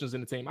of emotions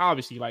in the team.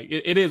 Obviously, like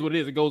it is what it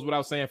is. It goes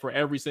without saying for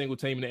every single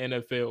team in the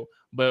NFL.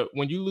 But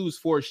when you lose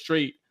 4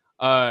 straight,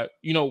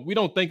 we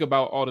don't think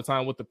about all the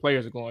time what the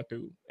players are going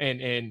through,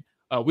 and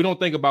we don't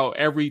think about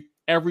every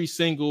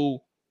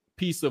single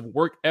piece of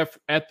work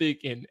ethic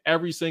and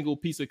every single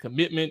piece of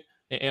commitment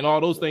and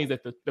all those things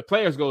that the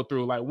players go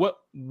through. Like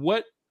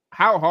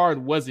how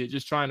hard was it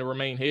just trying to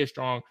remain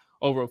headstrong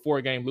over a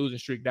 4-game losing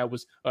streak that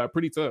was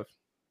pretty tough?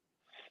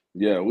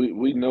 Yeah,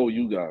 we know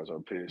you guys are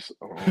pissed.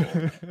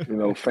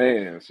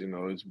 Fans,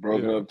 it's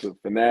broken up to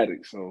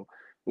fanatics. So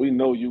we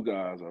know you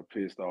guys are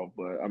pissed off.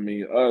 But I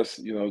mean, us,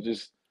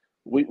 just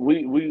we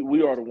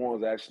are the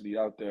ones actually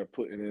out there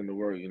putting in the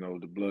work,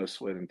 the blood,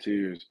 sweat, and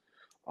tears,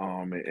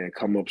 and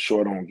come up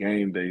short on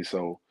game day.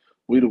 So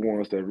we the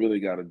ones that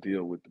really got to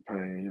deal with the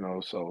pain,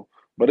 So,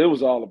 but it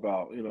was all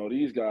about,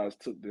 these guys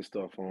took this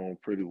stuff on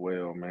pretty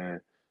well,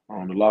 man.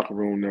 The locker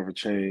room never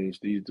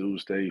changed. These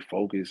dudes stayed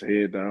focused,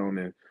 head down,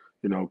 and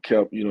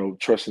kept,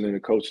 trusting in the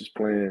coach's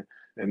plan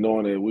and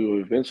knowing that we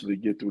will eventually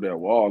get through that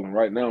wall. And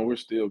right now we're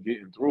still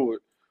getting through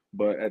it.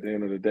 But at the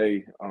end of the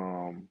day,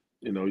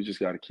 you just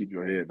got to keep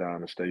your head down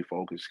and stay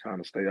focused, kind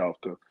of stay off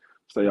the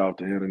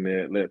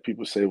internet, let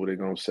people say what they're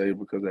going to say,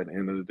 because at the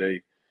end of the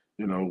day,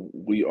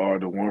 we are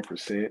the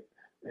 1%.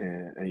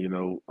 And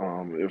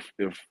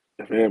if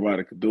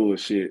everybody could do it,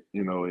 shit,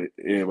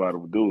 everybody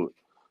would do it.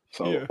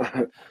 So,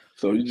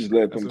 so you just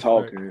let them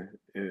talk,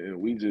 and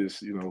we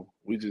just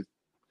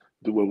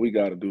do what we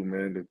got to do,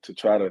 man, to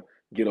try to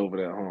get over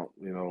that hump,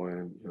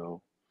 and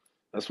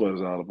that's what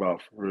it's all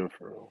about, for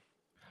real.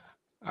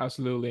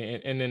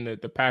 Absolutely. And then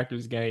the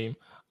Packers game,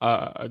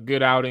 a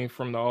good outing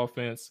from the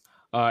offense,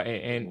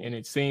 and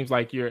it seems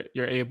like you're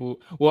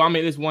able. Well, I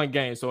mean, it's one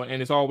game,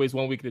 and it's always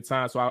 1 week at a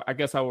time. So I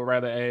guess I would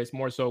rather ask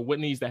more so what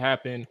needs to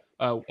happen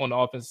on the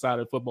offensive side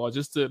of football,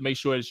 just to make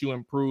sure that you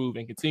improve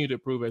and continue to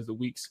improve as the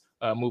weeks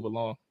move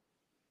along.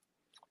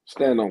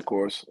 Stand on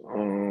course.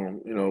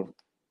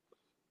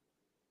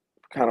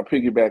 Kind of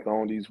piggyback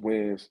on these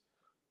wins.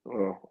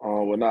 I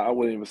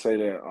wouldn't even say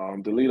that.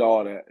 Delete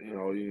all that.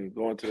 You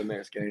go into the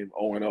next game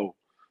 0-0.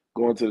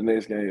 Go into the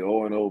next game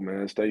 0-0,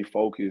 man. Stay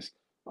focused.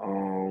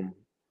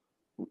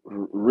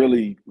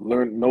 Really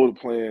know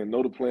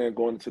the plan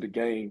going into the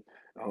game,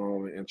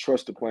 and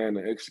trust the plan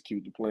to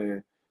execute the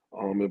plan,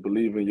 and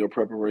believe in your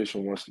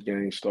preparation once the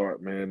game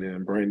start, man,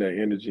 and bring that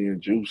energy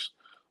and juice,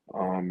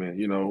 and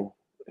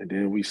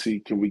then we see,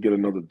 can we get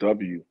another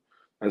W?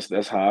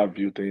 That's how I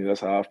view things. That's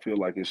how I feel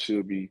like it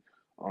should be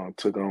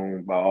took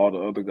on by all the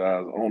other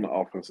guys on the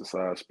offensive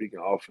side, speaking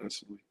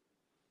offensively.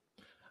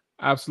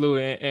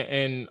 Absolutely.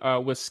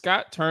 And with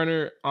Scott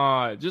Turner,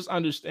 just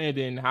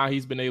understanding how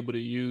he's been able to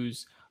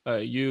use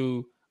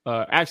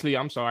actually,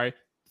 I'm sorry,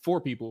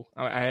 4 people.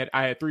 I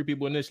had 3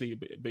 people initially,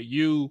 but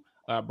you,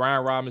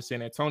 Brian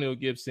Robinson, Antonio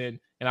Gibson,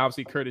 and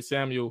obviously Curtis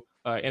Samuel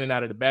in and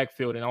out of the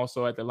backfield, and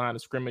also at the line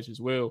of scrimmage as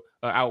well,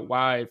 out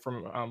wide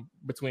from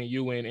between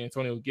you and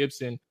Antonio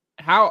Gibson.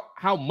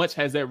 How much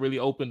has that really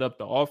opened up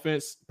the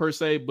offense per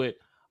se? But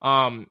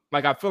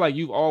I feel like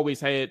you've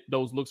always had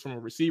those looks from a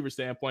receiver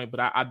standpoint,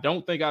 but I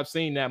don't think I've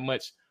seen that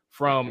much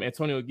from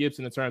Antonio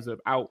Gibson in terms of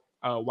out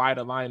wide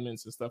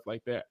alignments and stuff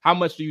like that. How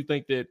much do you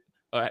think that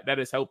that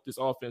has helped this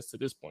offense to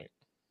this point?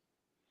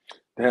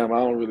 Damn, I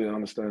don't really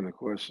understand the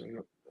question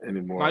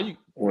anymore.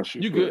 Once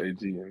you put good.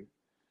 AG in.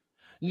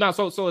 No,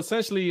 so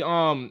essentially,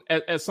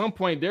 at some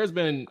point there's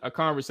been a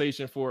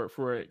conversation for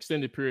an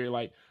extended period.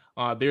 Like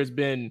there's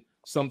been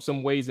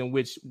some ways in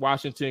which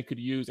Washington could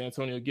use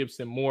Antonio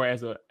Gibson more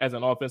as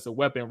an offensive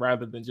weapon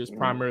rather than just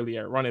primarily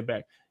at running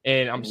back.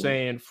 And I'm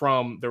saying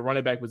from the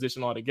running back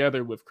position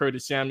altogether, with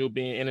Curtis Samuel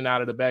being in and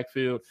out of the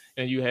backfield,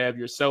 and you have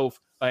yourself,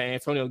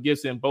 Antonio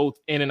Gibson, both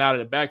in and out of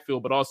the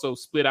backfield, but also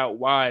split out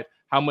wide.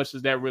 How much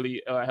does that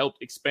really help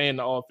expand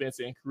the offense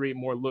and create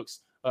more looks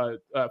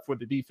for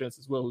the defense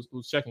as well,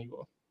 who's checking you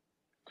off?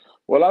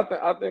 Well,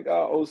 I think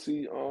our OC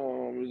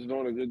is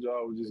doing a good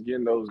job of just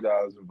getting those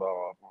guys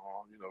involved.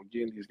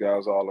 Getting these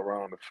guys all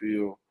around the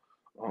field,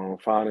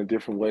 finding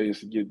different ways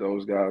to get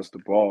those guys the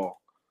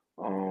ball,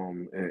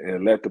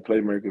 and let the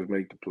playmakers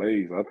make the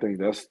plays. I think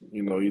that's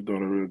you're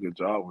doing a really good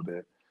job with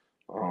that.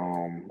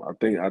 I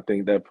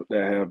think that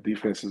have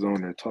defenses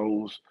on their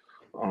toes.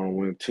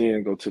 When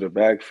 10 go to the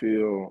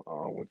backfield,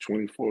 when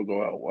 24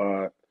 go out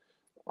wide,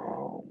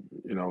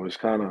 it's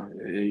kind of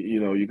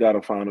you got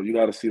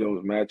to see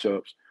those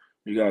matchups.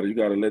 You got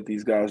to let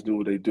these guys do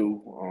what they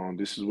do.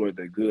 This is what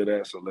they're good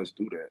at, so let's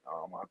do that.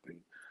 I think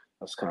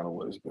that's kind of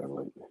what it's been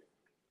lately.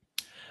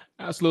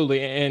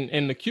 Absolutely,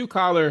 and the Q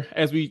collar,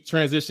 as we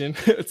transition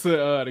to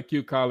the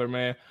Q collar,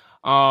 man.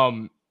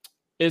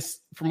 It's,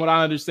 from what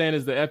I understand,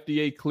 is the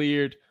FDA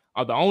cleared,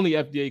 the only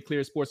FDA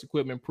cleared sports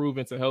equipment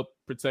proven to help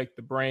protect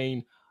the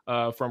brain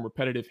from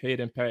repetitive head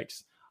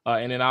impacts.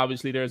 And then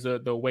obviously there's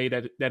the way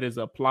that is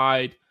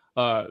applied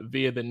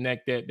via the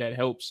neck that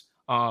helps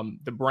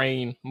the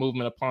brain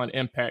movement upon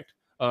impact,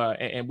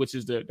 and which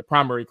is the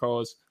primary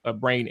cause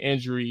of brain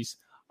injuries.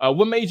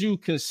 What made you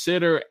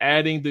consider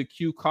adding the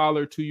Q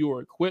collar to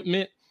your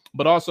equipment?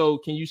 But also,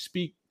 can you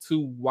speak to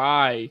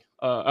why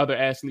other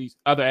athletes,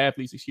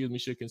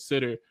 should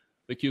consider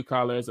the Q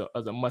collar as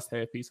a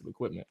must-have piece of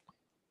equipment?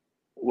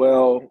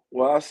 Well,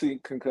 I see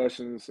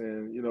concussions,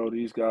 and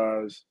these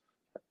guys,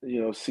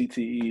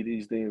 CTE.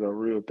 These things are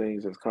real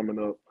things that's coming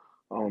up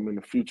in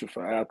the future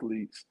for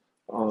athletes.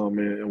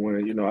 And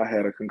when I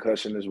had a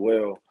concussion as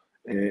well,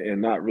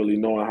 and not really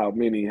knowing how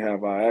many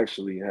I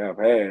actually have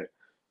had.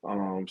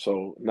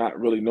 So not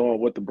really knowing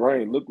what the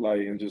brain looked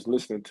like, and just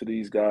listening to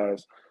these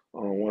guys.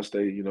 Once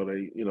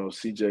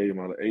CJ,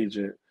 my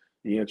agent,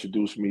 he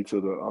introduced me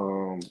to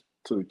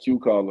the Q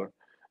collar,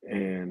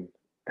 and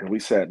we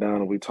sat down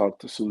and we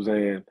talked to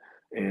Suzanne,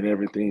 and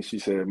everything she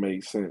said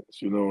made sense,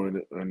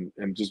 and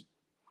just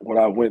what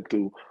I went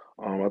through.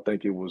 I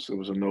think it was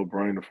a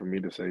no-brainer for me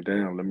to say,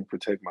 damn, let me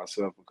protect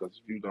myself,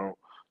 because if you don't,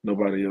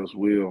 nobody else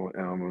will.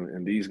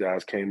 And these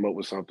guys came up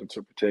with something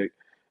to protect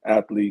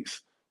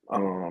athletes.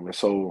 And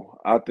so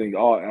I think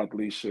all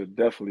athletes should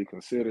definitely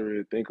consider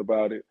it, think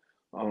about it,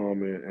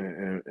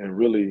 and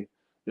really,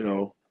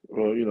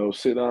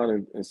 sit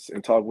down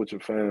and talk with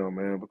your fam,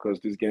 man, because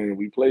this game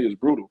we play is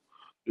brutal.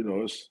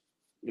 It's,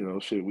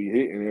 shit, we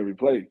hit in every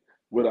play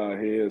with our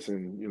heads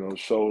and,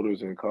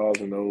 shoulders, and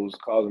causing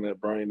that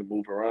brain to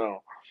move around.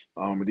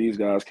 And these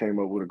guys came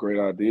up with a great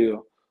idea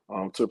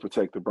to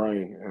protect the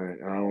brain,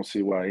 and I don't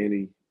see why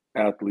any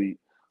athlete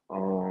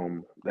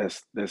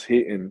that's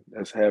hitting,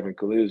 that's having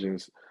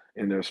collisions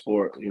in their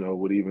sport,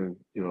 would even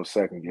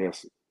second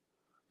guess it.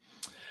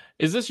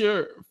 Is this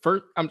your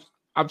first? I'm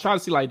trying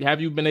to see, like, have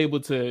you been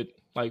able to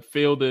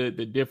feel the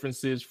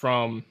differences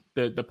from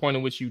the point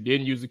in which you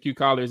didn't use the Q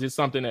collar? Is it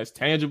something that's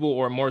tangible,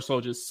 or more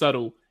so just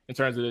subtle in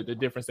terms of the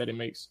difference that it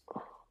makes?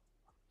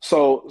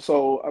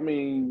 So I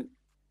mean,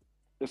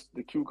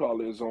 the Q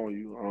collar is on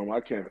you. I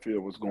can't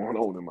feel what's going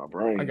on in my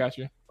brain. I got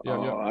you.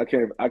 Yeah.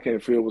 I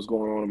can't feel what's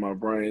going on in my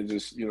brain.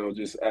 Just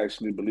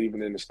actually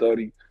believing in the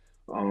study,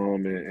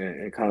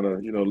 and kind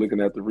of looking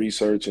at the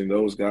research, and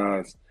those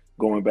guys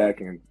going back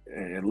and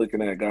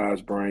looking at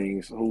guys'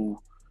 brains who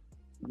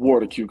wore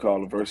the Q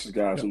collar versus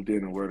guys who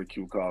didn't wear the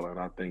Q collar, and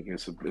I think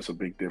it's a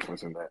big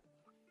difference in that.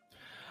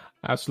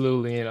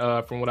 Absolutely,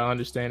 and from what I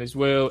understand as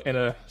well, in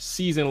a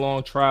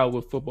season-long trial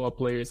with football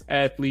players,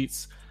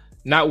 athletes,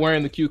 not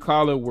wearing the Q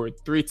collar were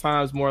 3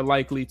 times more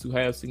likely to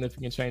have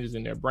significant changes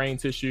in their brain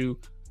tissue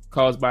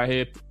caused by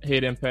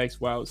head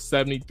impacts, while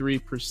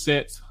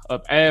 73%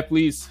 of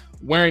athletes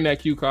wearing that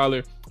Q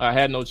collar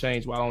had no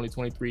change, while only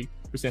 23%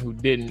 who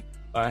didn't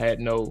had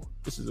no,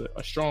 this is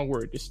a strong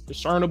word, this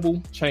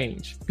discernible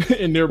change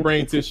in their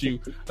brain tissue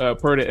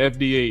per the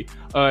FDA.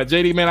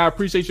 JD, man, I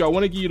appreciate you. I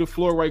want to give you the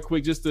floor right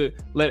quick just to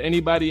let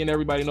anybody and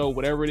everybody know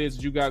whatever it is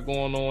that you got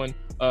going on.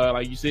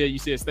 Like you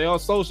said, stay on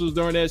socials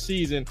during that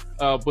season.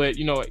 But,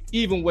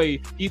 either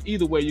way, you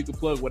can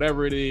plug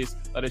whatever it is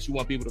that you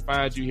want people to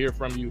find you, hear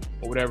from you,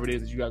 or whatever it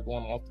is that you got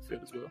going on off the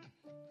field as well.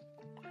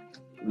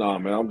 Nah,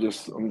 man, I'm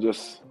just, I'm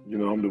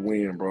the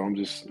wind, bro. I'm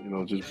just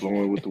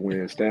blowing with the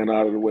wind. Stand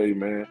out of the way,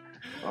 man.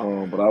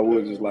 But I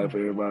would just like for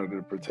everybody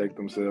to protect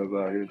themselves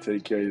out here,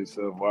 take care of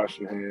yourself, wash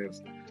your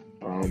hands,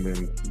 and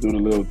do the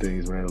little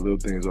things, man. The little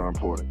things are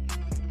important.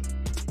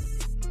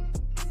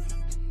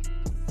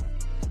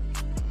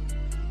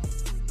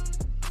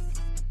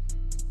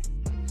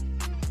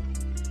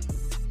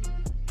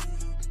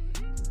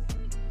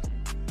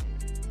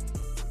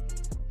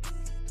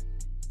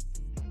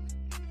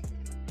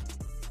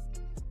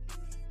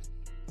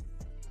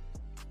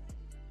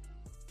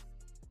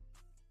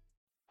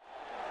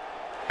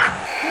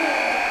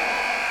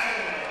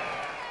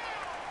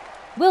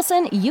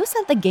 Wilson, you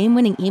sent the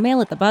game-winning email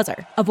at the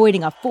buzzer,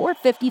 avoiding a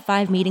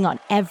 4:55 meeting on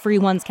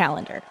everyone's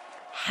calendar.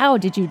 How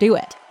did you do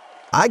it?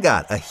 I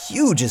got a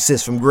huge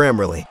assist from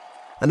Grammarly,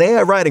 an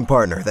AI writing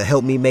partner that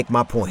helped me make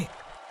my point.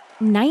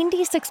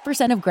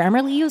 96% of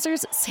Grammarly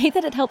users say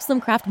that it helps them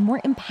craft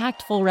more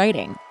impactful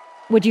writing.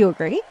 Would you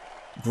agree?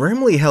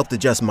 Grammarly helped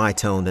adjust my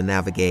tone to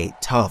navigate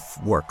tough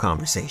work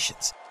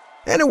conversations.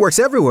 And it works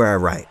everywhere I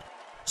write,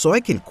 so I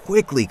can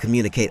quickly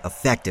communicate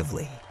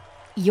effectively.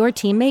 Your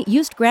teammate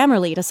used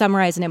Grammarly to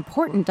summarize an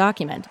important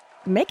document,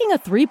 making a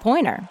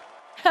 3-pointer.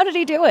 How did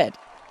he do it?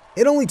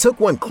 It only took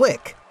one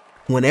click.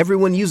 When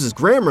everyone uses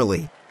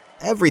Grammarly,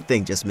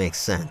 everything just makes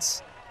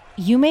sense.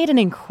 You made an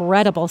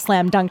incredible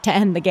slam dunk to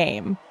end the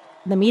game.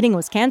 The meeting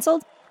was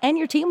canceled, and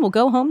your team will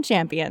go home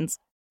champions.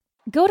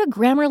 Go to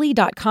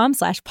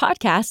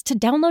Grammarly.com/podcast to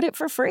download it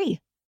for free.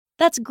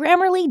 That's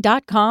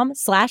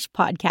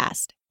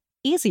Grammarly.com/podcast.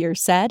 Easier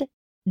said,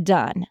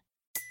 done.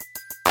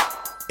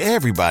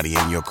 Everybody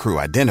in your crew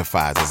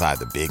identifies as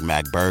either Big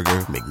Mac Burger,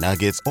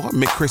 McNuggets, or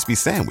McCrispy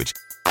Sandwich.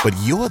 But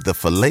you're the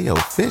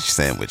Filet-O-Fish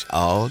Sandwich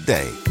all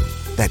day.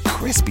 That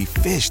crispy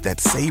fish, that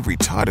savory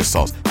tartar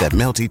sauce, that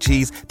melty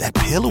cheese, that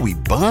pillowy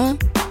bun.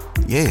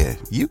 Yeah,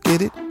 you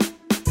get it.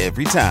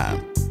 Every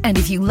time. And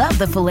if you love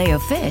the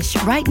Filet-O-Fish,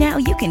 right now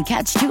you can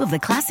catch 2 of the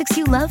classics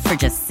you love for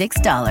just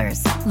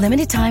 $6.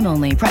 Limited time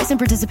only. Price and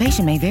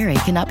participation may vary.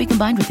 Cannot be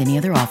combined with any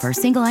other offer.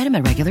 Single item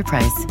at regular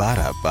price.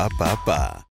 Ba-da-ba-ba-ba.